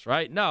 I guess,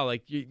 right? No,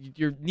 like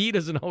your knee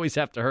doesn't always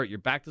have to hurt. Your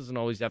back doesn't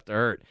always have to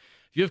hurt.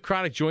 If you have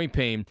chronic joint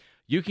pain,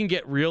 you can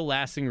get real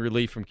lasting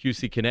relief from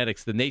QC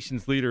Kinetics, the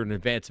nation's leader in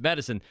advanced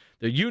medicine.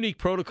 Their unique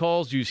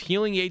protocols use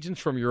healing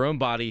agents from your own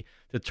body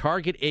to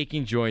target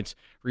aching joints,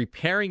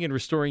 repairing and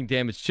restoring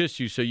damaged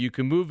tissue so you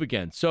can move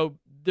again. So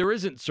there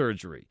isn't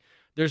surgery.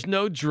 There's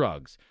no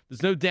drugs.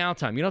 There's no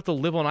downtime. You don't have to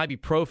live on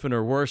ibuprofen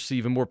or worse,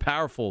 even more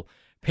powerful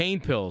pain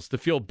pills to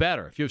feel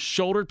better. If you have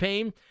shoulder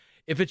pain,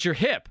 if it's your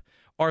hip,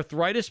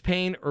 arthritis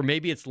pain, or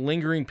maybe it's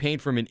lingering pain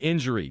from an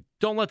injury,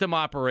 don't let them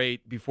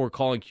operate before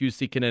calling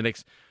QC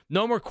Kinetics.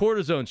 No more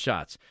cortisone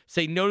shots.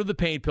 Say no to the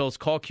pain pills.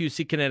 Call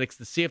QC Kinetics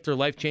to see if their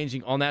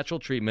life-changing all-natural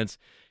treatments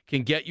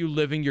can get you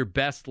living your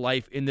best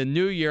life in the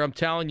new year. I'm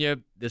telling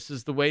you, this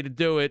is the way to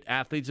do it.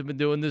 Athletes have been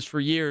doing this for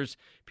years.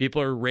 People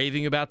are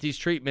raving about these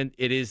treatments.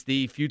 It is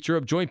the future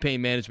of joint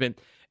pain management,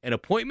 and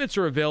appointments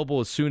are available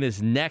as soon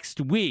as next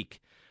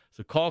week.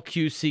 So call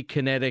QC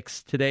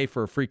Kinetics today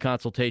for a free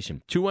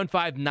consultation.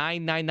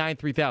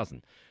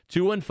 215-999-3000.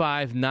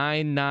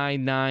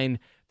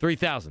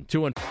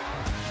 215-999-3000.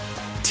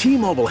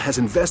 T-Mobile has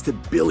invested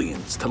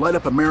billions to light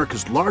up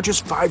America's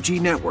largest 5G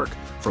network,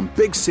 from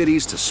big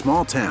cities to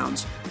small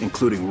towns,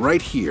 including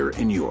right here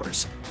in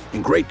yours.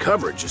 And great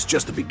coverage is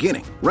just the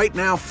beginning. Right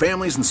now,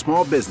 families and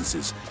small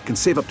businesses can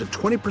save up to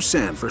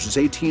 20% versus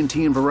AT&T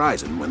and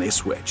Verizon when they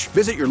switch.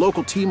 Visit your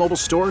local T-Mobile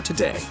store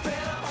today.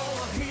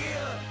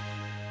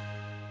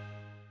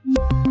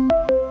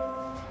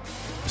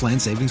 Plan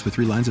savings with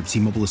 3 lines of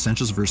T-Mobile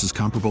Essentials versus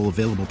comparable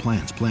available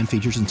plans. Plan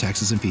features and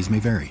taxes and fees may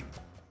vary.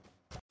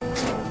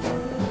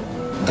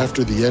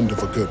 After the end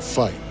of a good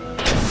fight,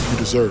 you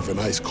deserve an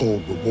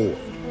ice-cold reward.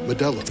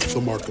 Modelo is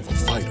the mark of a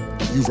fighter.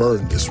 You've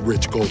earned this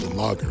rich golden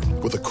lager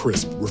with a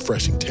crisp,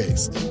 refreshing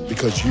taste.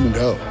 Because you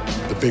know,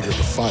 the bigger the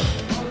fight,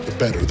 the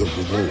better the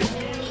reward.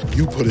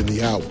 You put in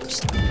the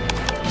hours,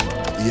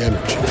 the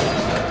energy,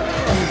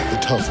 the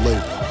tough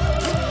labor.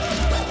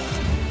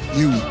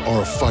 You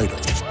are a fighter,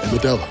 and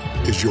Modelo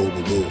is your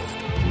reward.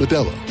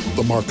 Modelo,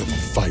 the mark of a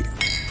fighter.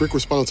 Drink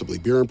responsibly.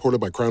 Beer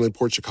imported by Crown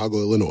Imports, Chicago,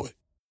 Illinois.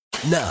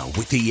 Now,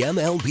 with the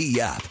MLB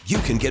app, you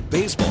can get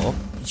baseball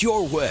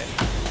your way.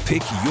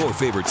 Pick your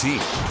favorite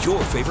team,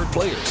 your favorite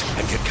players,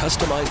 and get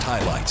customized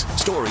highlights,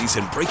 stories,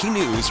 and breaking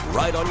news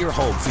right on your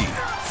home feed.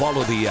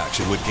 Follow the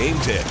action with Game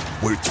 10,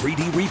 where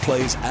 3D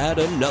replays add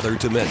another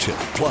dimension.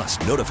 Plus,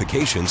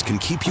 notifications can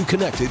keep you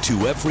connected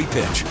to every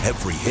pitch,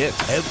 every hit,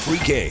 every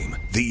game.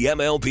 The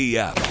MLB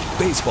app.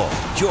 Baseball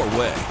your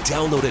way.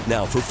 Download it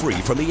now for free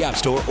from the App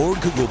Store or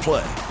Google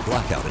Play.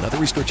 Blackout and other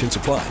restrictions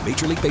apply.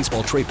 Major League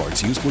Baseball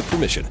trademarks used with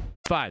permission.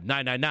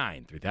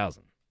 5-999-3000.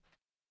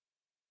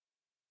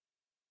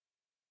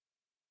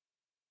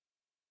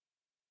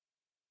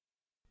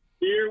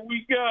 Here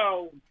we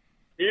go.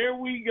 Here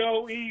we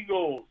go,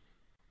 Eagles.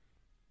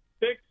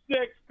 Pick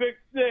six.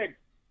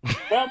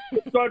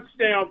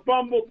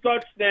 Fumble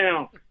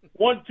touchdown.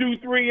 1, 2,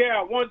 3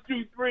 out. 1,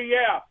 2, 3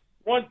 out.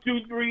 1, 2,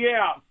 3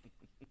 out.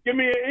 Give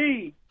me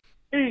an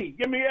E.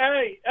 Give me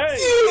A.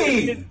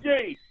 It's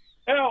G.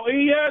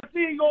 L-E-S,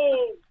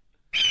 Eagles.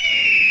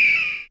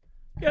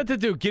 You have to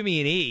do give me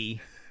an E.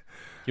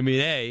 Give me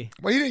an A.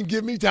 Well, he didn't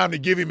give me time to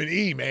give him an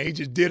E, man. He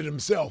just did it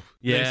himself.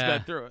 Yeah. He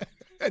sped through it.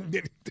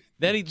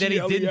 Then he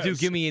didn't do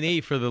give me an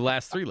E for the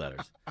last 3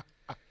 letters.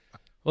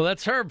 Well,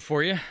 that's Herb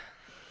for you.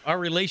 Our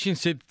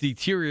relationship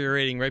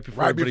deteriorating right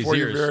before everybody's before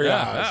your ears. very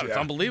eyes, It's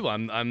unbelievable.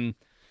 I'm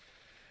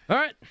all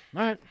right.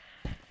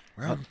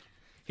 Well,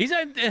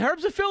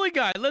 Herb's a Philly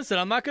guy. Listen,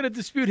 I'm not going to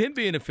dispute him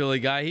being a Philly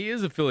guy. He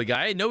is a Philly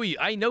guy.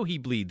 I know he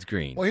bleeds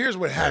green. Well, here's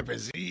what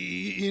happens.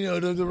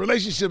 The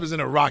relationship is in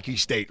a rocky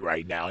state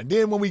right now, and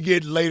then when we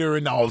get later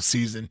in the off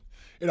season,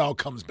 it all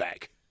comes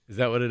back. Is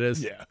that what it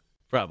is? Yeah,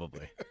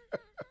 probably.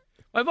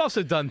 I've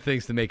also done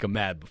things to make him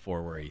mad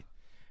before.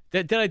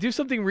 Did I do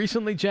something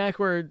recently, Jack?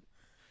 Where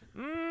I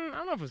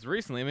don't know if it was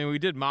recently. I mean, we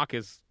did mock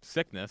his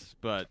sickness,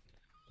 but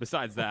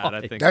besides that,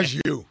 I think that's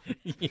you.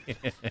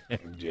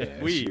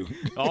 Yeah, we,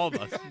 all of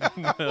us.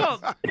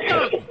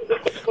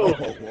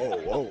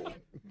 Whoa.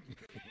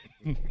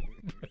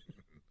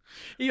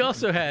 He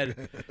also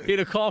had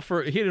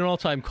an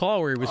all-time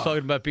call where he was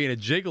talking about being a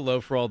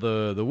gigolo for all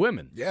the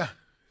women. Yeah.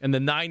 And the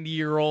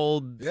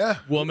 90-year-old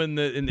woman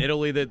in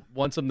Italy that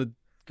wants him to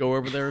go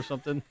over there or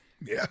something.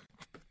 Yeah.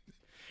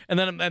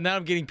 And now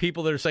I'm getting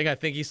people that are saying, I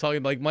think he's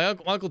talking like my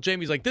Uncle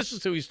Jamie's like, this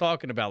is who he's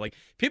talking about. Like,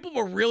 people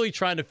were really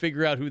trying to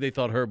figure out who they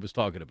thought Herb was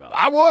talking about.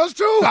 I was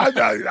too.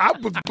 I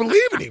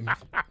believe in him.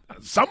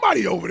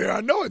 Somebody over there.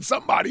 I know it's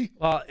somebody.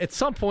 Well, at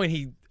some point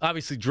he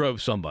obviously drove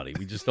somebody.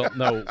 We just don't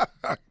know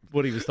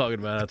what he was talking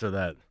about after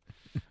that.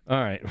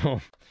 All right.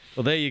 Well,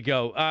 there you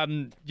go.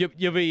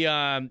 You have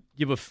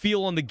a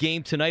feel on the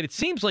game tonight. It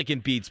seems like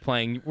Embiid's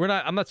playing.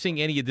 I'm not seeing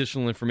any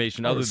additional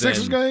information other the than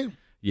Sixers game.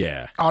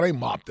 Yeah. Oh, they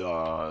mopped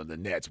the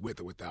Nets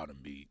with or without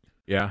Embiid.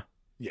 Yeah.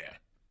 Yeah.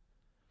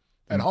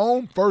 At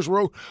home,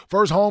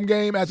 first home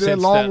game after that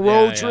long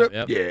road trip.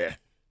 Yeah.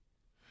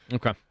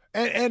 Okay.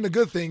 And the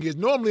good thing is,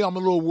 normally I'm a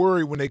little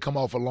worried when they come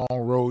off a long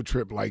road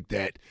trip like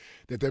that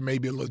there may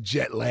be a little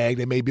jet lag,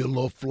 they may be a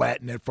little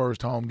flat in that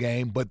first home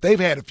game. But they've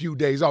had a few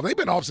days off. They've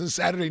been off since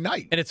Saturday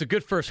night. And it's a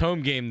good first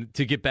home game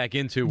to get back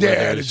into.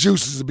 Yeah, the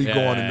juices will be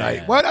going tonight.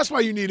 Yeah. Well, that's why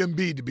you need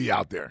Embiid to be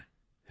out there.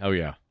 Hell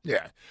yeah.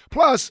 Yeah.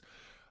 Plus,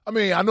 I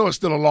mean, I know it's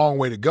still a long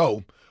way to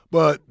go,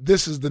 but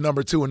this is the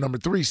number 2 and number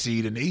 3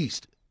 seed in the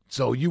East.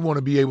 So you want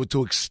to be able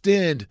to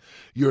extend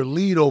your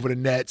lead over the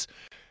Nets.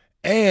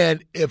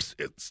 And if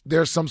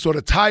there's some sort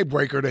of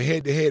tiebreaker, the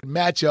head-to-head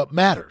matchup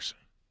matters.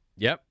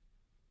 Yep.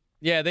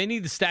 Yeah, they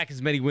need to stack as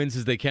many wins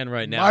as they can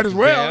right now. Might as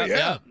well,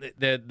 yeah.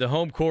 The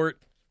home court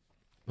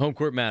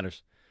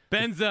matters.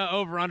 Ben's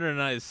over-under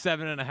tonight is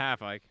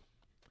 7.5, Ike.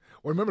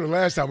 Well, remember the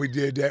last time we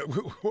did that?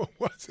 What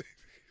was it?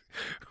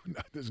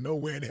 There's no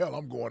way in hell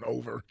I'm going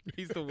over.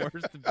 He's the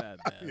worst at that,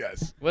 man.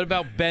 Yes. What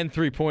about Ben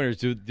 3-pointers?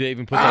 Do they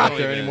even put that up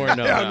there anymore?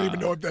 No. I don't even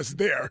know if that's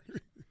there.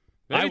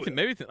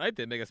 Maybe tonight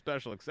they make a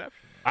special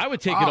exception. I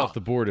would take it off the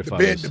board if I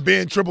was. The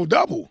Ben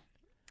triple-double.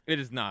 It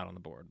is not on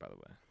the board, by the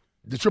way.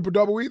 The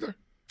triple-double either?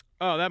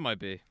 Oh, that might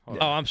be. Oh,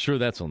 I'm sure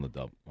that's on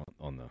the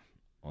on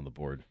the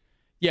board.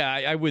 Yeah,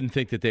 I wouldn't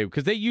think that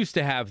because they used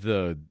to have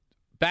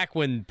back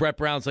when Brett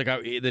Brown's like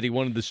that he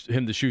wanted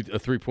him to shoot a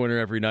 3-pointer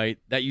every night.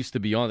 That used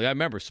to be on. I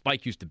remember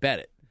Spike used to bet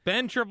it.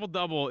 Ben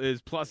triple-double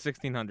is plus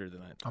 1,600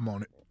 tonight. I'm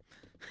on it.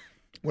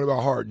 What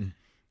about Harden?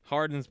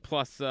 Harden's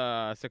plus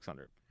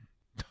 600.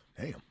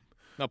 Damn.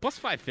 No, plus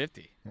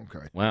 550.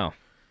 Okay. Wow.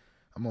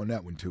 I'm on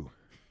that one, too.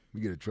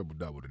 We get a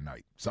triple-double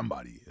tonight.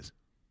 Somebody is.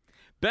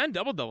 Ben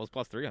double-double is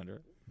plus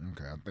 300.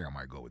 Okay, I think I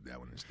might go with that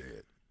one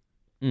instead.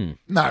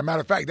 Nah, matter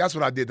of fact, that's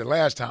what I did the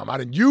last time.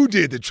 You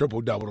did the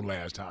triple-double the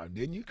last time,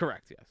 didn't you?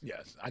 Correct, yes.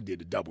 Yes, I did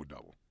the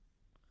double-double.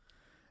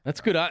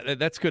 That's good.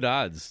 That's good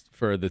odds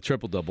for the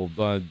triple-double.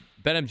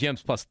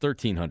 BetMGM's plus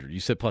 1,300. You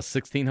said plus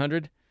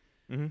 1,600?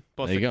 Mm-hmm.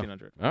 Plus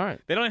 1,600. All right.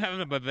 They don't have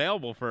them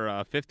available for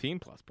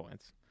 15-plus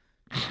points.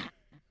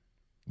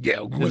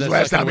 Yeah, when's the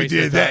last time he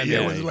did that?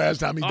 Yeah, when's the last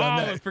time he done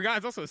that? I forgot.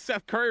 It's also a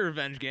Seth Curry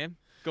revenge game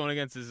going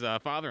against his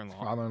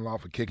father-in-law. Father-in-law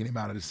for kicking him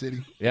out of the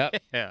city. Yep.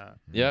 Yeah.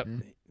 Yep.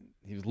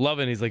 He was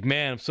loving. He's like,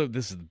 man,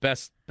 this is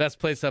the best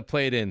place I've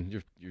played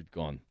in. You're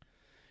gone.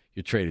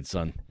 You're traded,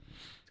 son.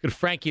 Let's go to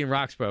Frankie in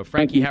Roxborough.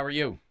 Frankie, how are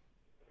you?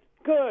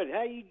 Good.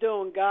 How you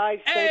doing, guys?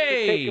 Hey. Thanks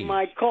for taking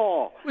my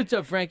call. What's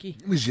up, Frankie?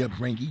 What's up,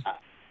 Frankie?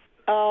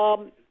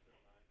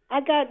 I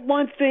got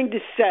one thing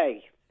to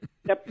say.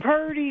 The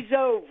Purdy's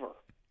over.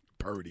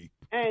 Purdy.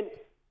 And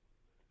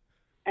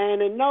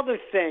another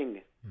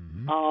thing,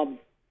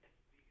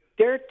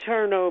 their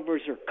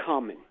turnovers are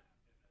coming.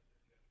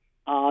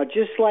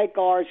 Just like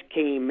ours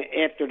came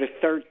after the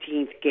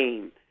 13th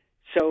game.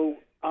 So,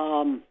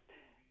 and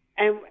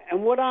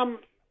what I'm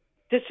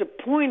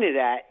disappointed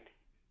at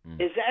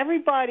is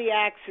everybody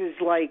acts as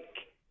like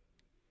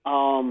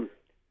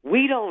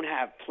we don't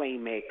have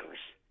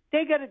playmakers.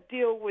 They got to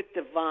deal with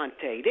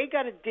Devontae. They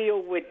got to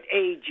deal with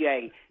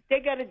AJ. They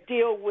got to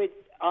deal with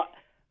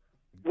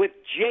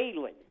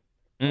Jalen.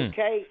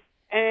 Okay,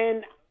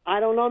 and I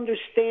don't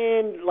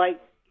understand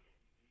like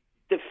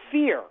the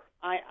fear.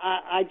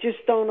 I just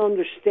don't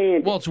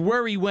understand. Well, it's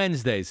Worry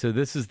Wednesday, so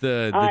this is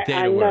the day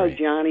I to worry. I know,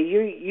 Johnny.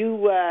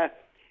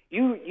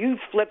 You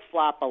flip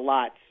flop a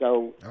lot.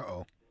 So.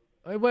 Uh-oh.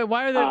 Wait,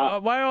 why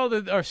are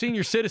all our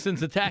senior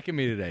citizens attacking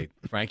me today,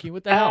 Frankie?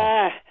 What the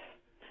hell?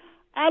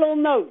 I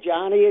don't know,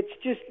 Johnny. It's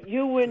just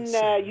you and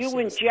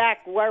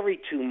Jack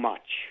worry too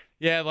much.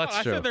 Yeah, that's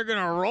true. I said they're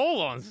going to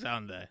roll on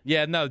Sunday.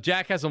 Yeah, no,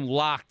 Jack has them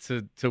locked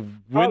to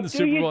win the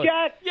Super Bowl.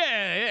 Jack?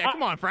 Yeah.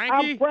 Come on,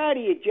 Frankie. I'm proud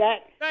of you,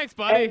 Jack. Thanks,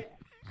 buddy.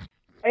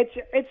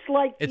 It's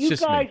like it's you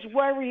guys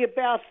worry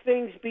about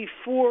things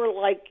before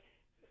it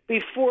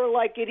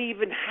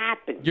even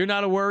happens. You're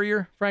not a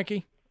worrier,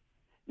 Frankie?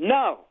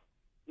 No,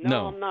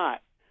 I'm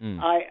not.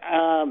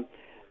 I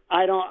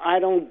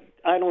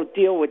don't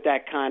deal with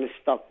that kind of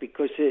stuff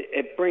because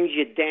it brings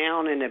you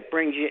down and it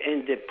brings you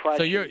into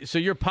depression. So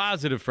you're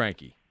positive,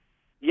 Frankie?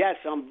 Yes,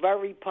 I'm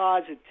very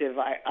positive.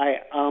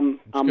 I'm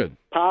good.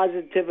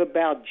 Positive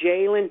about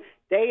Jalen.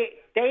 They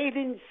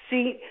didn't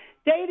see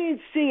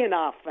an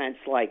offense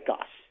like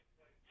us,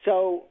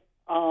 so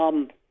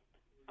I'm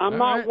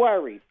not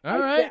worried. All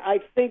right. I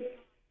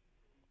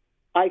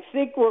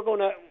think we're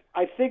gonna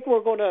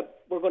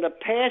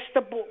pass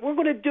the ball. We're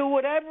gonna do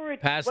whatever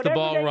it pass the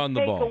ball, run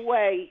the ball.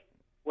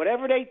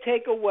 Whatever they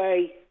take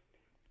away,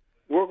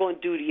 we're going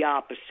to do the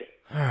opposite.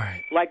 All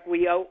right. Like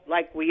we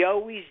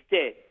always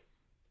did.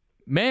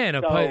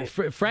 Man,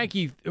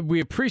 Frankie, we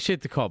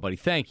appreciate the call, buddy.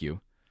 Thank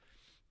you.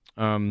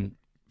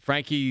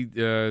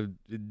 Frankie,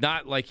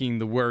 not liking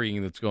the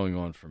worrying that's going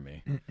on for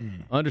me.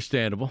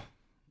 Understandable.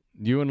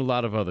 You and a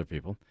lot of other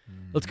people.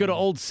 Let's go to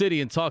Old City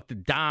and talk to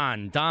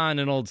Don. Don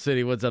in Old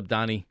City. What's up,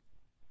 Donnie?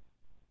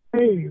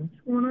 Hey,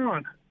 what's going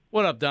on?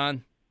 What up,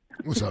 Don?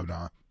 What's up,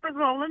 Don? First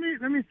of all, let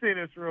me say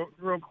this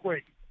real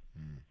quick.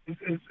 As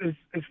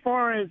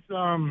far as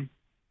the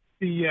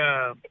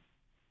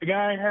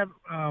guy I have,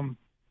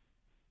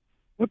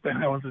 what the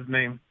hell is his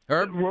name?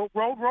 Herb?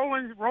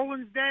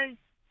 Roland's Day.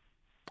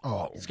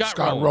 Oh, Scott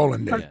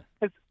Rowland Day.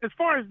 Yeah. As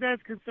far as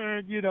that's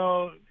concerned, you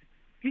know,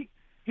 he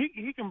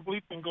can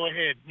bleep and go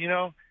ahead. You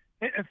know,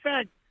 in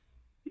fact,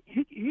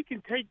 he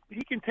can take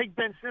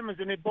Ben Simmons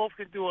and they both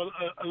can do what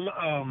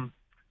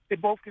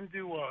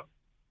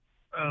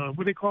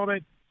do they call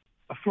that?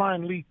 A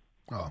flying leap.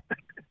 Oh.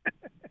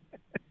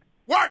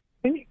 What?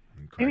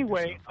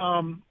 Anyway,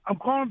 I'm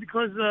calling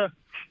because I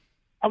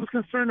was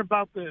concerned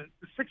about the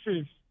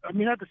Sixers. I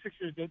mean, not the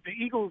Sixers, the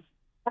Eagles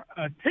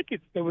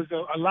tickets. There was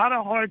a lot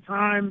of hard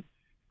time.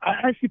 I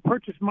actually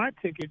purchased my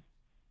ticket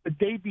the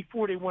day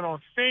before they went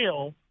on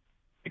sale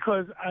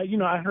because I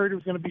heard it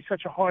was going to be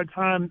such a hard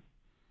time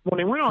when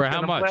they went on For sale.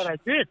 how I'm much? glad I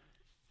did.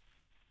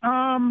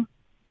 I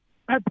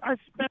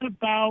spent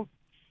about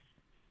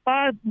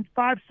five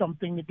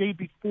something the day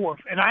before,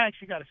 and I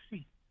actually got a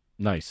seat.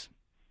 Nice.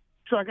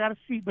 So I got a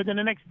seat, but then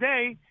the next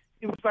day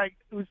it was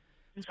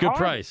Good hard.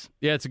 price.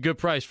 Yeah, it's a good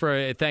price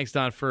for. Thanks,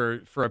 Don,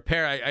 for a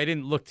pair. I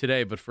didn't look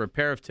today, but for a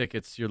pair of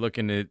tickets, you're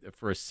looking at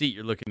for a seat.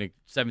 You're looking at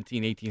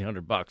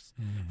 $1,800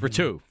 for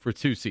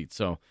two seats.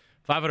 So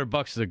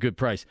 $500 is a good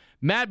price.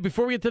 Matt,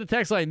 before we get to the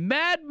text line,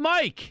 Mad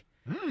Mike,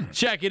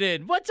 check it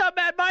in. What's up,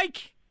 Mad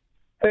Mike?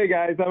 Hey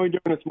guys, how are we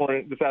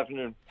doing this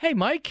afternoon? Hey,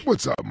 Mike.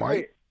 What's up, Mike?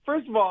 Hey,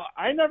 first of all,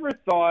 I never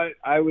thought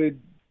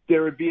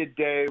there would be a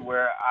day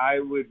where I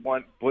would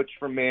want Butch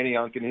from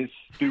Manayunk and his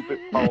stupid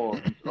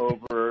poems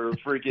over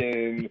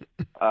freaking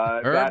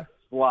that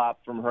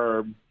slop from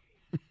Herb.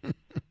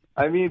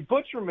 I mean,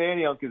 Butch from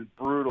Manayunk is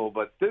brutal,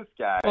 but this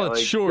guy... Well,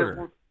 it's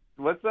shorter.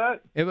 What's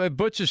that?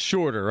 Butch is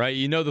shorter, right?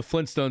 You know the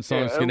Flintstone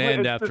songs can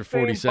end after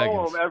 40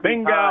 seconds.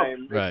 Every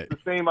time. Right.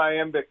 It's the same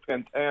iambic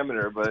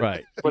pentameter, but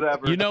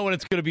whatever. You know when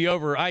it's going to be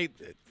over.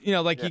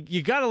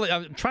 You got to.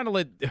 I'm trying to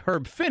let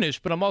Herb finish,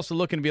 but I'm also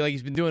looking to be like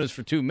he's been doing this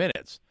for 2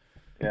 minutes.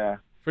 Yeah.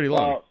 Pretty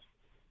long.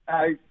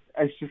 I'm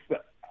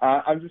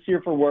just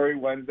here for Worry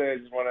Wednesday. I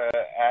just want to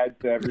add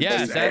to everybody's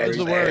Yes, add to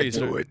the worries.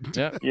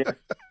 Yeah.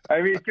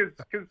 I mean, because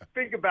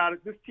think about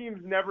it. This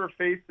team's never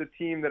faced a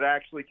team that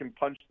actually can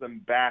punch them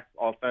back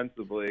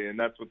offensively, and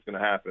that's what's going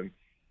to happen.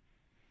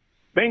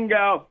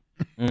 Bingo.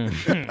 All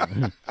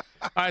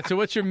right, so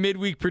what's your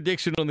midweek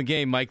prediction on the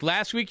game, Mike?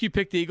 Last week you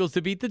picked the Eagles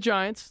to beat the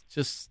Giants,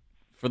 just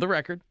for the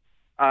record.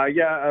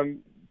 Yeah, I'm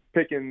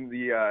picking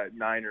the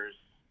Niners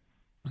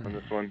on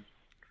this one.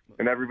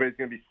 And everybody's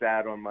going to be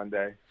sad on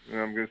Monday. And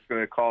I'm just going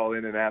to call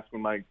in and ask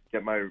when I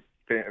get my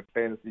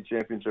fantasy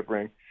championship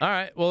ring. All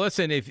right. Well,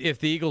 listen, if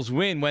the Eagles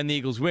win, when the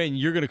Eagles win,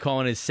 you're going to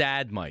call in as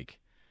sad Mike.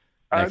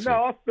 No,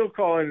 I'll still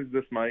call in as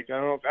this Mike.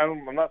 I'm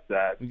not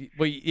sad.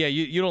 Well, yeah,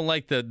 you don't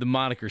like the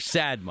moniker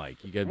sad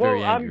Mike. You get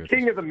very angry. I'm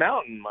king of the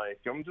mountain,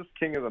 Mike. I'm just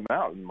king of the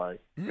mountain,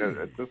 Mike,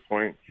 at this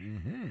point.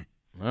 Mm-hmm.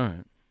 All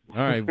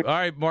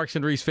right, Marks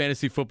and Reese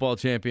fantasy football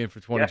champion for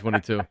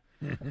 2022.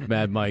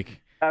 Mad Mike.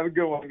 Have a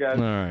good one, guys.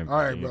 All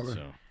right, brother.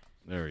 So,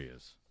 there he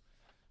is.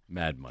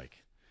 Mad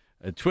Mike.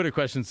 Twitter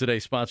questions today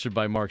sponsored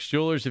by Mark's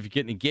Jewelers. If you're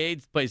getting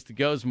engaged, the place to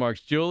go is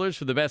Mark's Jewelers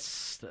for the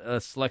best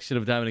selection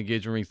of diamond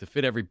engagement rings to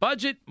fit every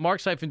budget.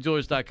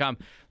 Marks-Jewelers.com.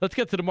 Let's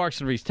get to the Marks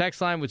and Reese text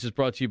line, which is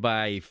brought to you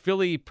by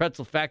Philly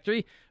Pretzel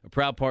Factory, a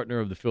proud partner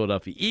of the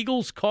Philadelphia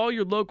Eagles. Call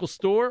your local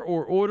store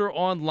or order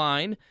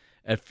online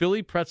at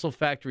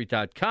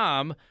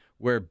phillypretzelfactory.com,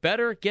 where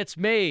better gets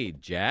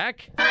made.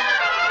 Jack?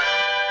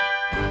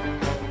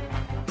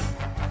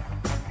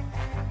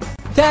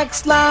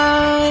 Text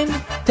line,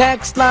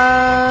 text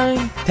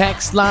line,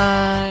 text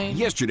line.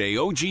 Yesterday,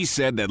 OG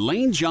said that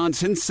Lane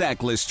Johnson's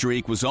sackless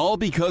streak was all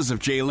because of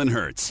Jalen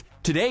Hurts.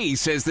 Today, he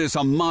says there's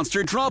a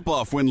monster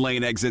drop-off when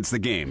Lane exits the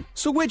game.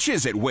 So which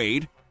is it,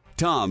 Wade?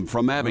 Tom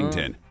from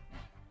Abington.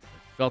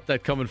 Felt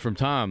that coming from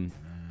Tom.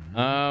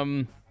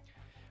 Well,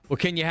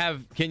 can you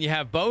have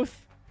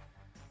both?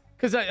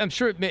 Because I'm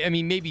sure,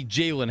 maybe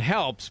Jalen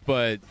helps,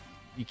 but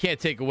you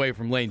can't take away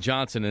from Lane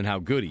Johnson and how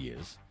good he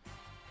is.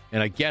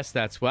 And I guess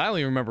that's what I don't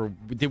even remember.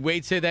 Did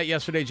Wade say that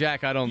yesterday,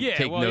 Jack? I don't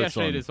take notes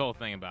yesterday on this whole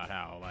thing about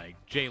how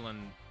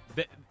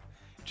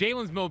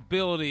Jalen's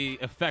mobility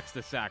affects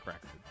the sack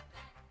record.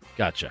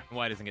 Gotcha. And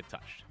why he doesn't get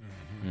touched.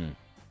 Mm-hmm.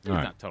 He's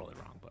not totally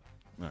wrong, but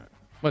all right.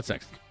 What's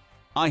next?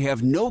 I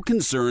have no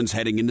concerns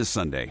heading into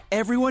Sunday.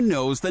 Everyone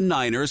knows the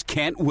Niners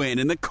can't win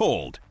in the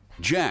cold.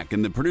 Jack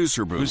in the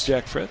producer booth. Who's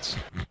Jack Fritz?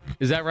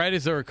 Is that right?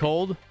 Is there a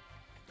cold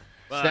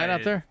stand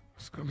out there?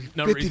 It's going to be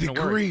 50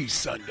 degrees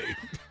Sunday.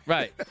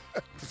 Right.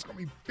 It's going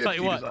to be 50 Tell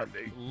you what,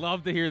 Sunday.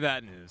 love to hear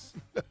that news.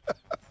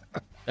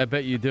 I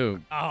bet you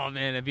do. Oh,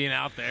 man, and being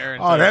out there.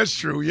 And that's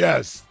true,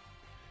 yes.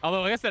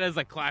 Although I guess that is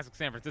like classic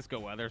San Francisco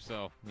weather,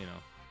 so,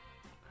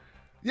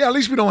 Yeah, at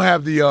least we don't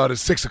have the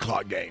 6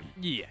 o'clock game.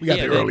 Yeah. We got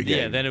the early game.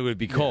 Yeah, then it would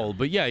be cold.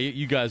 But, yeah,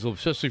 you guys will,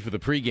 especially for the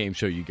pregame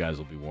show, you guys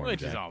will be warm.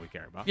 Which is all we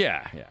care about.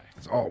 Yeah.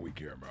 That's all we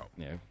care about.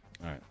 Yeah.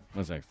 All right.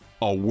 What's next?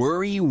 A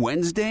Worry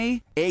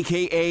Wednesday,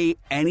 a.k.a.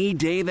 any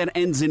day that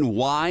ends in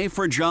Y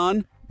for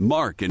John,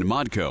 Mark, and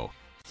Modco.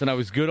 So I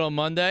was good on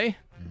Monday.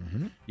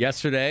 Mm-hmm.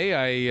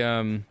 Yesterday,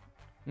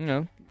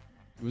 it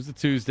was a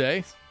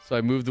Tuesday, so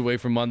I moved away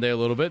from Monday a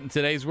little bit, and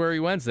today's Worry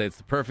Wednesday. It's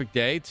the perfect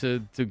day to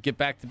get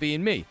back to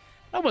being me.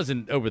 I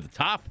wasn't over the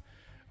top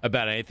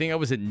about anything. I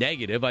wasn't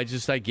negative. I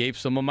gave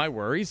some of my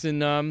worries,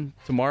 and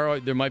tomorrow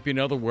there might be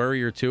another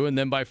worry or two, and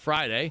then by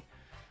Friday,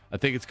 I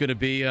think it's going to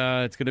be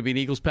an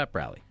Eagles pep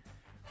rally.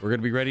 We're going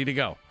to be ready to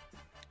go.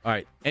 All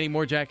right. Any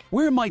more, Jack?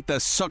 Where might the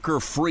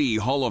sucker-free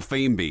Hall of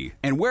Fame be?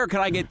 And where can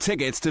I get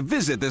tickets to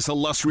visit this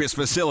illustrious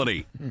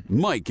facility?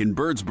 Mike in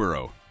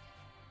Birdsboro.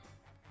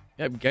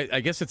 Yeah, I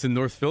guess it's in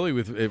North Philly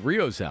at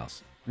Rio's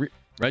house.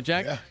 Right,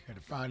 Jack? Yeah, got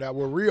to find out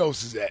where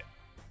Rios is at.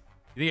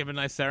 You think you have a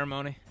nice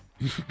ceremony?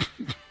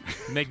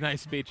 Make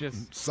nice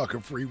speeches?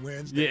 Sucker-free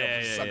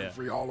Wednesday.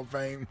 Sucker-free Hall of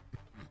Fame.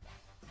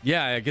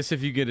 Yeah, I guess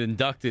if you get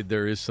inducted,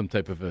 there is some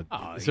type of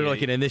is there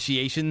like an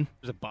initiation?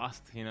 There's a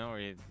bust,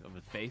 of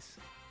the face.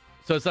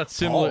 So it's not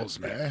similar. Balls,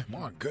 man.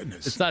 My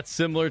goodness. It's not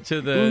similar to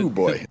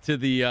the to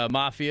the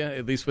mafia,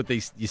 at least what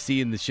you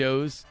see in the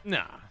shows.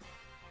 Nah.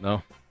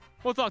 No.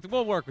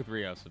 We'll work with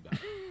Rios about it.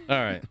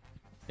 All right.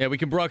 Yeah, we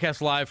can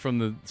broadcast live from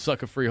the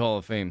Sucker Free Hall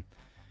of Fame.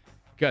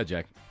 Go ahead,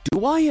 Jack.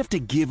 Do I have to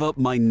give up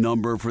my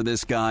number for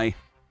this guy?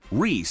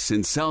 Reese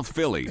in South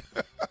Philly.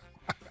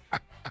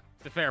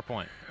 It's a fair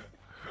point.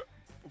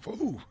 For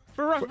who?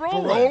 For Roland. For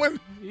Roland?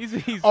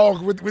 He's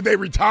would they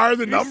retire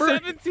the number?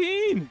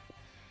 17.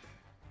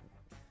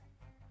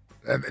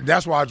 And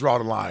that's why I draw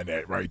the line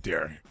at right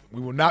there. We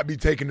will not be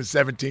taking the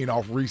 17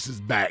 off Reese's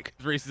back.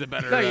 Reese is a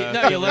better.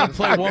 No, you let him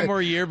play one more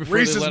year before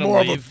Reese they let is him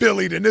more leave. of a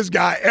Philly than this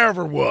guy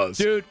ever was,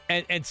 dude.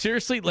 And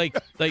seriously, like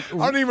I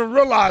didn't even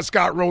realize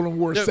Scott Rowland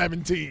wore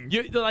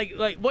 17.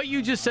 Like what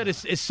you just said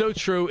is so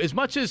true. As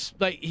much as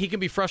he can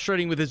be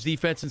frustrating with his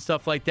defense and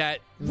stuff like that,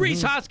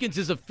 Reese Hoskins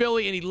is a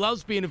Philly and he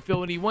loves being a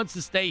Philly and he wants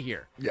to stay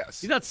here.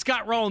 Yes, he's not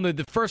Scott Rowland.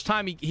 The first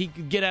time he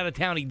could get out of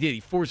town, he did.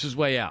 He forced his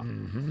way out.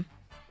 Mm-hmm.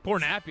 Poor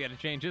Nappy had to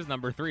change his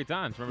number 3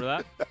 times. Remember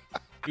that?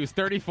 He was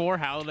 34.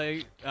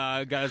 Halliday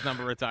got his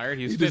number retired.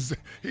 He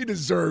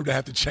deserved to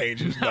have to change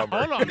his number.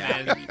 Hold on,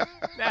 man.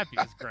 Nappy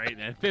was great,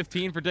 man.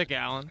 15 for Dick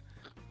Allen.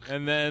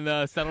 And then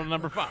settled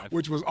number 5.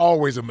 Which was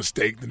always a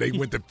mistake that they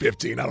went to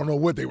 15. I don't know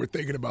what they were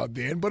thinking about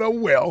then, but oh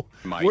well.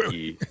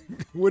 Mikey.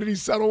 What did he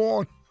settle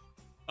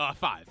on?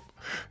 5.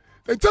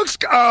 They took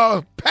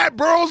Pat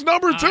Burrell's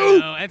number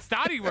 2. And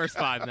Stoddy wears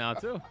 5 now,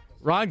 too.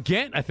 Ron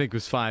Gant, I think,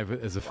 was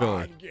 5 as a Philly.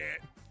 Ron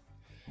Gant.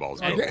 Balls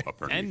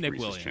and Nick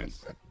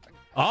Williams.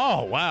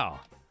 Oh, wow.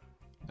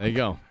 There you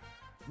go.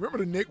 Remember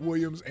the Nick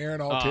Williams,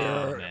 Aaron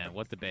Altera? Oh, man,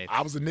 what debate.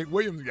 I was a Nick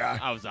Williams guy.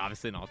 I was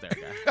obviously an Altera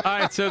guy. All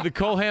right, so the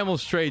Cole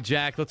Hamels trade,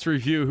 Jack. Let's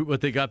review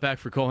what they got back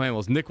for Cole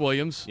Hamels. Nick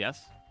Williams.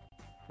 Yes.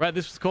 Right,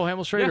 this was Cole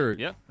Hamels trade?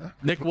 Yeah.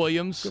 Nick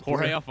Williams.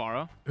 Jorge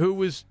Alfaro. Who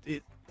was,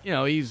 he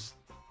was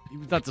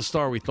not the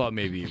star we thought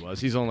maybe he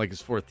was. He's on like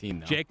his 4th team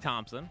now. Jake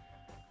Thompson.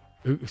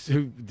 Who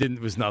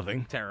was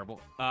nothing.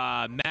 Terrible.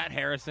 Matt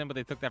Harrison, but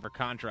they took that for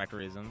contract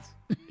reasons.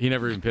 He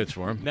never even pitched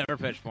for him. Never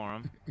pitched for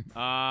him.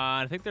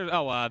 I think there's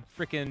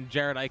freaking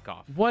Jared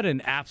Eichhoff. What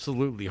an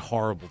absolutely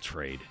horrible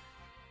trade.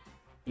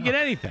 You get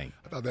anything.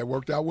 I thought that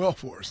worked out well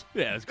for us.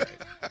 Yeah, it's great.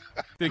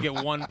 Didn't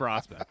get one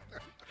prospect.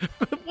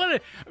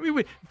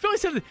 Philly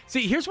said.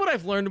 See, here's what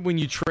I've learned when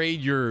you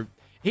trade your.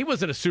 He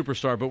wasn't a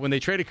superstar, but when they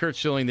traded Curt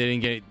Schilling, they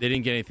didn't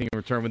get anything in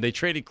return. When they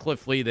traded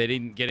Cliff Lee, they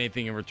didn't get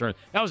anything in return.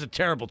 That was a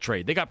terrible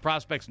trade. They got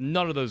prospects.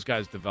 None of those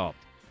guys developed.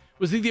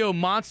 Was he the old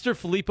monster,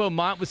 Filippo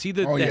Mont? Was he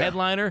the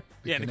headliner?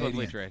 Yeah, the Cliff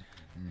Lee trade.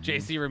 Mm-hmm.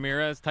 J.C.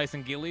 Ramirez,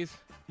 Tyson Gillies.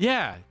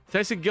 Yeah,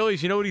 Tyson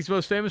Gillies. You know what he's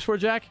most famous for,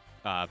 Jack?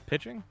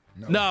 Pitching?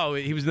 No,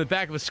 he was in the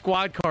back of a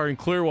squad car in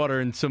Clearwater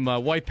and some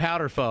white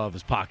powder fell out of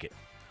his pocket.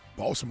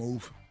 Boss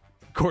move.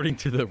 According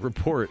to the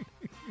report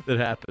that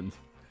happened.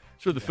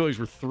 Sure, the Phillies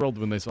were thrilled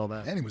when they saw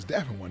that. And he was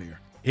deaf in one ear.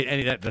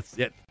 That's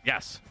it.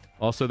 Yes.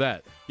 Also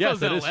that. Yes,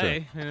 that is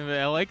L.A. And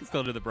L.A. can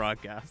still do the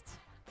broadcasts.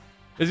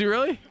 Is he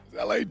really?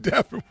 L.A.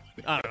 deaf in one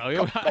ear. I don't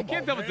know. I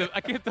can't tell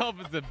if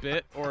it's a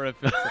bit or if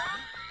it's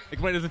like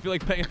when he doesn't feel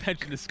like paying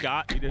attention to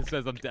Scott. He just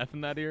says, I'm deaf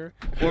in that ear.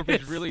 Or if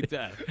he's really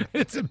deaf.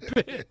 It's a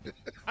bit.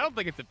 I don't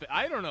think it's a bit.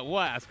 I don't know.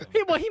 We'll ask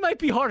him. Well, he might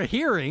be hard of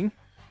hearing.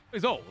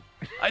 He's old.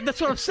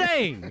 That's what I'm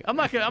saying. I'm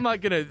not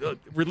gonna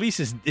release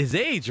his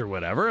age or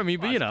whatever. I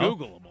mean, but it's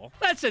Googleable.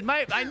 That's it.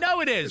 I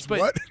know it is, but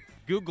what?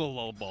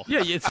 Googleable.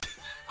 Yeah, it's.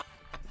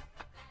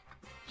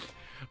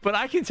 But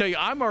I can tell you,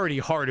 I'm already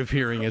hard of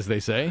hearing, as they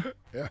say.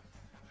 Yeah.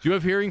 Do you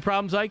have hearing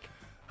problems, Ike?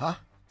 Huh?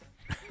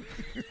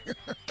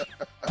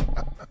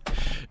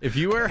 If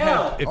you wear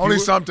only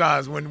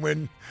sometimes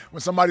when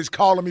somebody's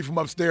calling me from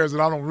upstairs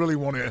that I don't really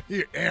want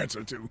to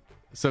answer to.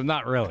 So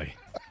not really.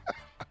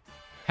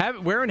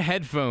 Wearing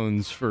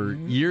headphones for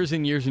years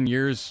and years and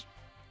years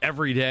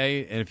every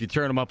day, and if you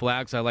turn them up loud,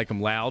 because I like them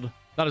loud.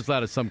 Not as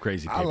loud as some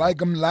crazy people. I like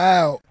them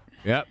loud.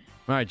 Yep.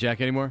 All right, Jack,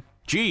 any more?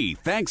 Gee,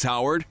 thanks,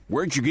 Howard.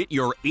 Where'd you get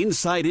your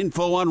inside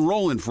info on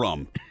Roland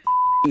from?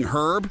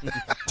 Herb?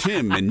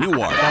 Tim in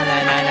Newark.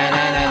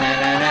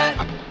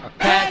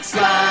 Text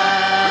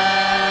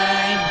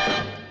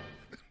line.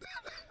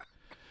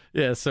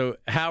 Yeah, so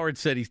Howard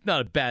said he's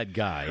not a bad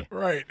guy.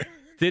 Right.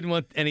 Didn't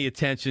want any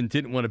attention,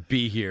 didn't want to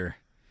be here.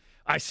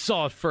 I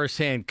saw it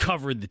firsthand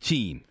covering the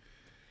team.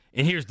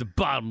 And here's the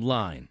bottom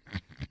line.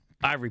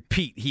 I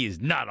repeat, he is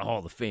not a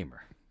Hall of Famer.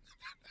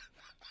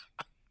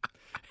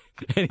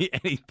 and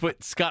he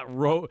put Scott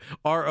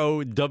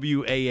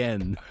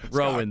R-O-W-A-N,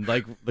 Rowan,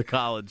 like the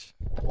college.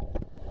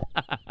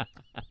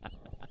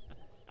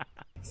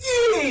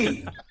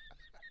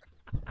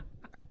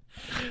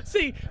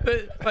 See,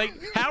 like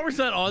Howard's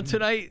not on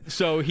tonight,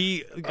 so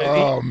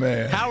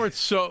man, Howard's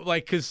so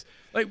because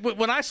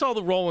when I saw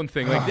the Roland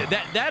thing, like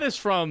that is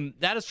from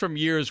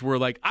years where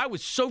like I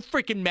was so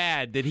freaking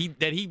mad that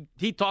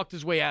he talked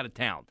his way out of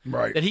town,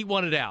 right? That he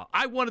wanted out.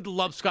 I wanted to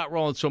love Scott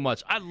Rowland so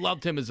much. I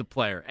loved him as a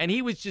player, and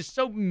he was just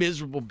so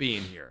miserable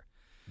being here,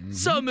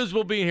 so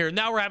miserable being here.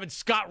 Now we're having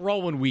Scott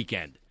Rowland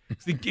weekend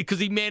because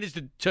he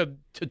managed to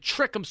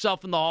trick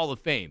himself in the Hall of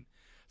Fame.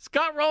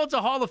 Scott Rowland's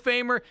a Hall of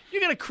Famer. You're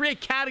going to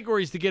create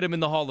categories to get him in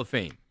the Hall of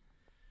Fame.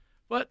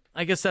 But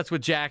I guess that's what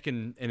Jack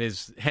and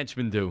his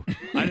henchmen do.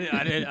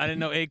 I didn't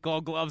know 8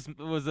 Gold Gloves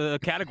was a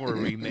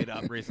category we made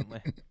up recently.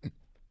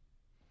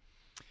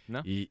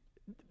 No?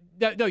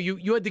 No,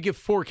 you had to give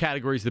 4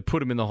 categories to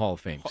put him in the Hall of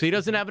Fame. So he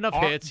doesn't have enough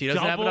hits. He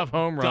doesn't have enough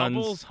home runs.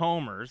 Doubles,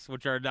 homers,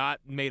 which are not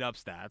made-up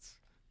stats.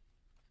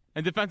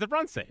 And defensive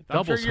run saved. I'm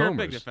Doubles, sure you're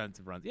homers. a big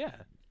defensive runs. Yeah.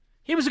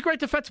 He was a great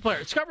defensive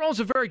player. Scott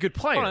Rowland's a very good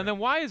player. Hold on, and then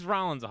why is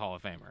Rollins a Hall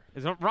of Famer?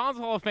 Is Rollins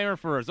a Hall of Famer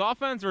for his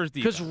offense or his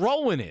defense? Because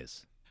Rowland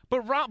is.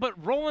 But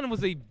Rowland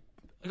was if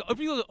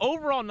you look at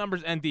overall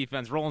numbers and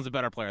defense, Rowland's a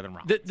better player than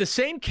Rollins. The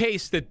same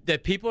case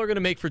that people are going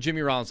to make for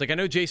Jimmy Rollins, like I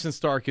know Jason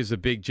Stark is a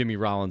big Jimmy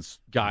Rollins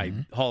guy,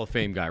 Hall of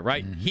Fame guy,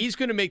 right? He's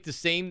going to make the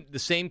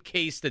same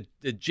case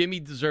that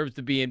Jimmy deserves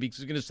to be in because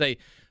he's going to say,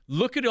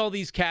 look at all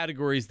these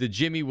categories that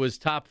Jimmy was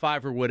top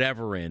 5 or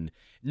whatever in.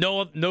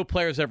 No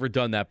player's ever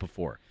done that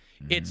before.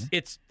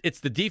 It's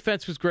the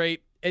defense was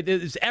great. It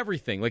is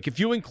everything. Like if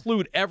you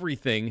include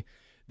everything,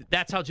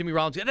 that's how Jimmy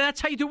Rollins. And that's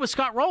how you do it with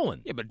Scott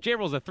Rowland. Yeah, but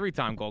J-Roll's a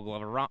 3-time Gold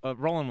Glover.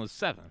 Rowland was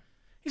 7.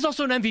 He's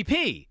also an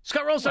MVP.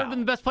 Scott Rowland's never been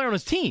the best player on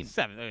his team.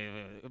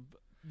 7.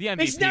 The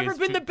MVP. He's never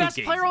been the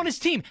best player on his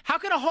team. How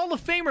can a Hall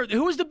of Famer?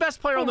 Who was the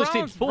best player on those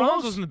teams?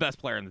 Rollins wasn't the best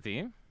player on the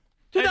team.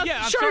 Dude,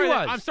 I'm sure he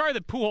was. I'm sorry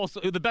that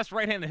Pujols, the best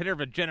right-handed hitter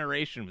of a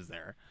generation, was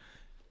there.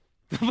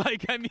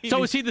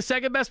 So is he the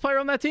second best player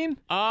on that team?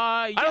 Yeah,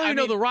 I don't even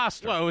know the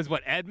roster. Well, it was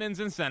Edmonds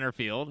in center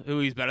field,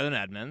 who he's better than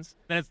Edmonds.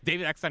 Then it's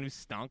David Eckstein, who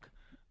stunk.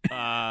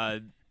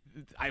 Grizzlonic,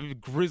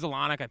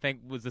 I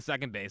think, was the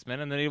second baseman,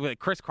 and then he was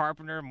Chris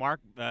Carpenter,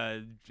 Mark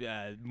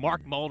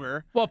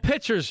Mulder. Well,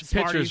 pitchers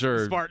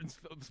are Spartans.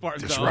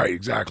 That's right,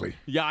 exactly.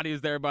 Yachty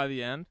is there by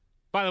the end.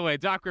 By the way,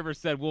 Doc Rivers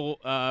said, Joel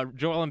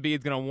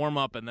Embiid's going to warm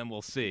up, and then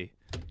we'll see.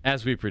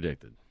 As we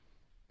predicted.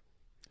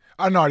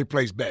 I know he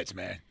plays bets,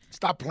 man.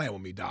 Stop playing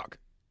with me, Doc.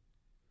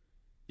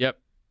 Yep.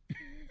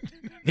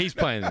 He's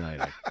playing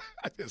tonight.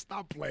 I just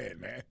stop playing,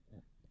 man.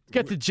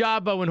 Get to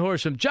Jabbo and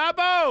Horsham.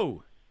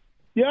 Jabbo!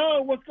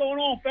 Yo, what's going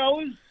on,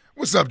 fellas?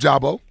 What's up,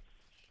 Jabbo?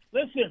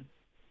 Listen,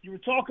 you were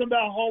talking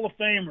about Hall of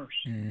Famers.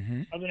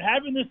 I've been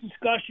having this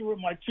discussion with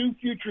my 2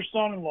 future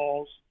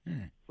son-in-laws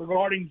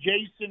regarding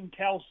Jason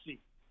Kelce.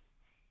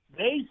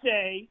 They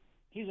say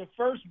he's a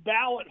first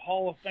ballot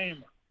Hall of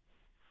Famer.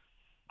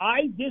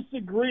 I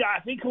disagree. I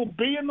think he'll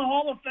be in the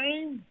Hall of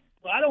Fame,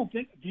 but I don't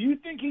think – do you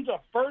think he's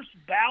a first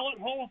ballot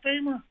Hall of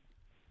Famer?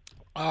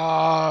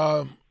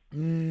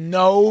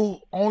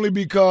 No, only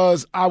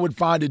because I would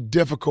find it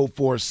difficult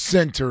for a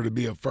center to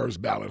be a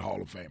first ballot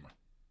Hall of Famer.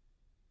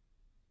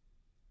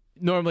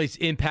 Normally it's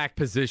impact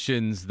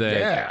positions that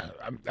 – Yeah,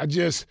 I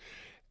just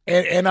 –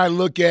 and I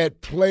look at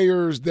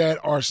players that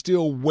are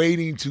still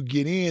waiting to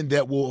get in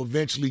that will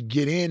eventually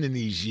get in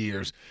these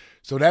years.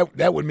 So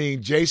that would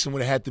mean Jason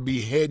would have to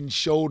be head and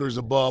shoulders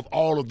above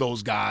all of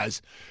those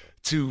guys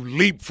to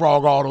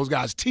leapfrog all those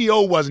guys.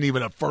 T.O. wasn't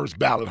even a first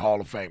ballot Hall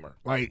of Famer,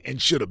 right?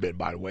 And should have been,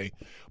 by the way.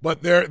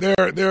 But there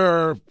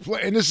are,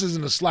 and this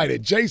isn't a slight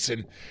at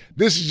Jason.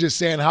 This is just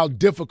saying how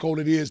difficult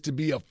it is to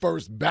be a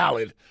first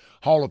ballot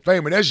Hall of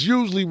Famer. That's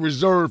usually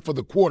reserved for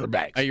the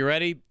quarterbacks. Are you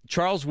ready?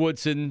 Charles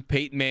Woodson,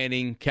 Peyton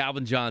Manning,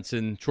 Calvin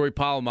Johnson, Troy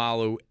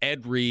Polamalu,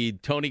 Ed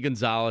Reed, Tony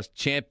Gonzalez,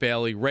 Champ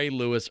Bailey, Ray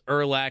Lewis,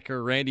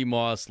 Urlacher, Randy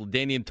Moss,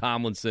 LaDainian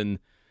Tomlinson,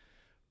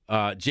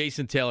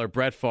 Jason Taylor,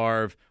 Brett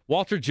Favre.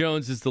 Walter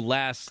Jones is the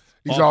last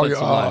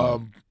offensive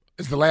lineman.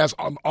 Is the last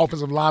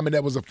offensive lineman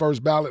that was a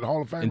first ballot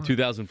Hall of Famer? In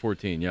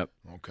 2014, yep.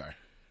 Okay.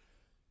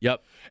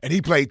 Yep. And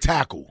he played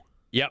tackle.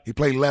 Yep. He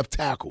played left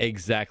tackle.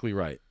 Exactly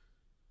right.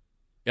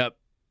 Yep.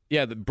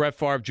 Yeah, the Brett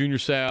Favre, Junior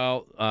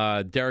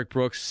Seau, Derek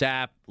Brooks,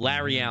 Sapp,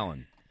 Larry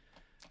Allen.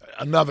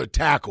 Another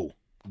tackle,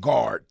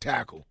 guard,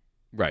 tackle.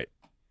 Right.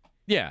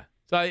 Yeah.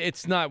 So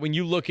it's not when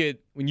you look at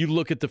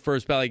the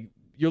first ballot,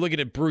 you're looking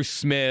at Bruce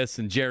Smiths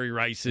and Jerry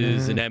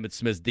Rice's and Emmitt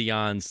Smith's,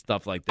 Dion's,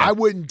 stuff like that. I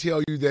wouldn't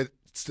tell you that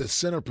the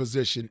center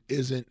position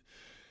isn't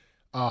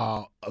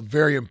a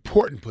very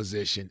important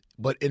position,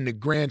 but in the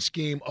grand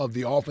scheme of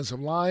the offensive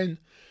line,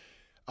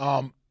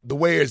 the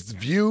way it's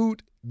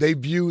viewed, they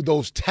view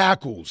those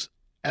tackles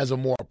as a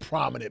more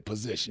prominent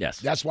position. Yes.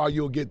 That's why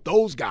you'll get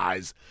those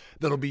guys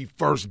that'll be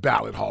first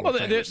ballot Hall of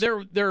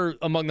Famers. They're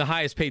among the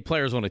highest paid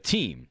players on a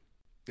team.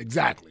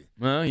 Exactly.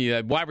 Well, yeah,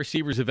 wide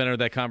receivers have entered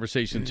that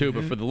conversation too,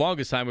 but for the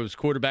longest time it was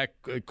quarterback,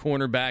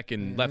 cornerback,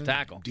 and left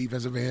tackle.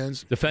 Defensive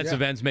ends.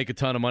 Defensive ends make a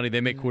ton of money.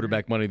 They make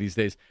quarterback money these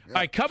days. All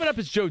right, coming up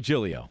is Joe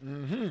Giglio.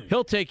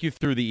 He'll take you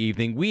through the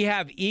evening. We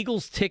have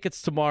Eagles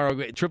tickets tomorrow,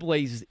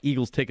 AAA's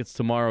Eagles tickets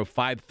tomorrow,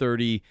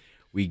 5:30.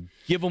 We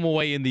give them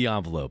away in the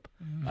envelope.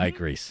 All right,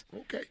 Grease.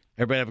 Okay.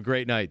 Everybody have a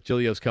great night.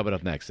 Giglio's coming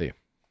up next. See you.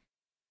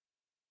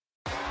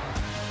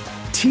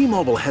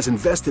 T-Mobile has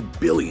invested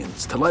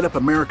billions to light up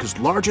America's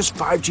largest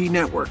 5G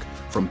network,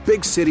 from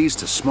big cities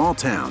to small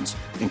towns,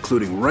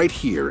 including right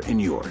here in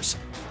yours.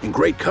 And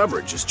great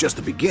coverage is just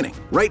the beginning.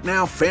 Right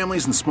now,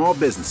 families and small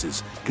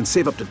businesses can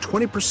save up to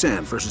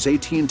 20% versus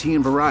AT&T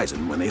and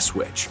Verizon when they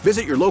switch.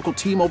 Visit your local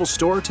T-Mobile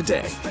store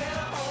today.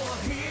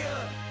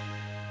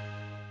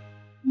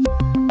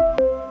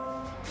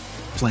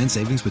 Plan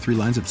savings with 3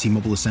 lines of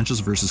T-Mobile Essentials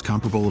versus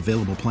comparable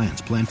available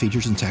plans. Plan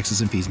features and taxes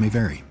and fees may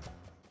vary.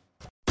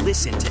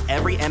 Listen to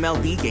every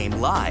MLB game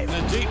live.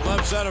 In the deep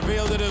left center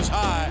field, it is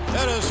high,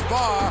 it is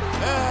far,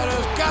 it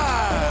is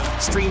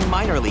gone. Stream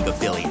minor league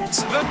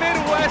affiliates. The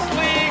Midwest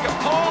League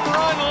home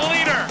run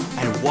leader.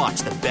 And watch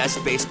the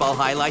best baseball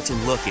highlights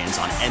and look-ins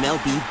on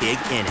MLB Big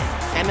Inning.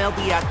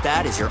 MLB At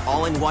Bat is your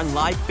all-in-one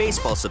live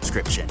baseball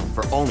subscription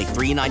for only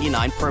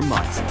 $3.99 per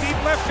month.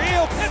 Deep left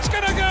field, it's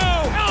gonna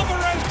go.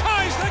 Alvarez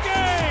ties the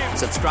game.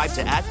 Subscribe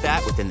to At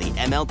Bat within the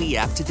MLB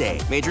app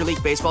today. Major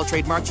League Baseball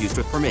trademarks used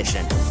with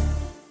permission.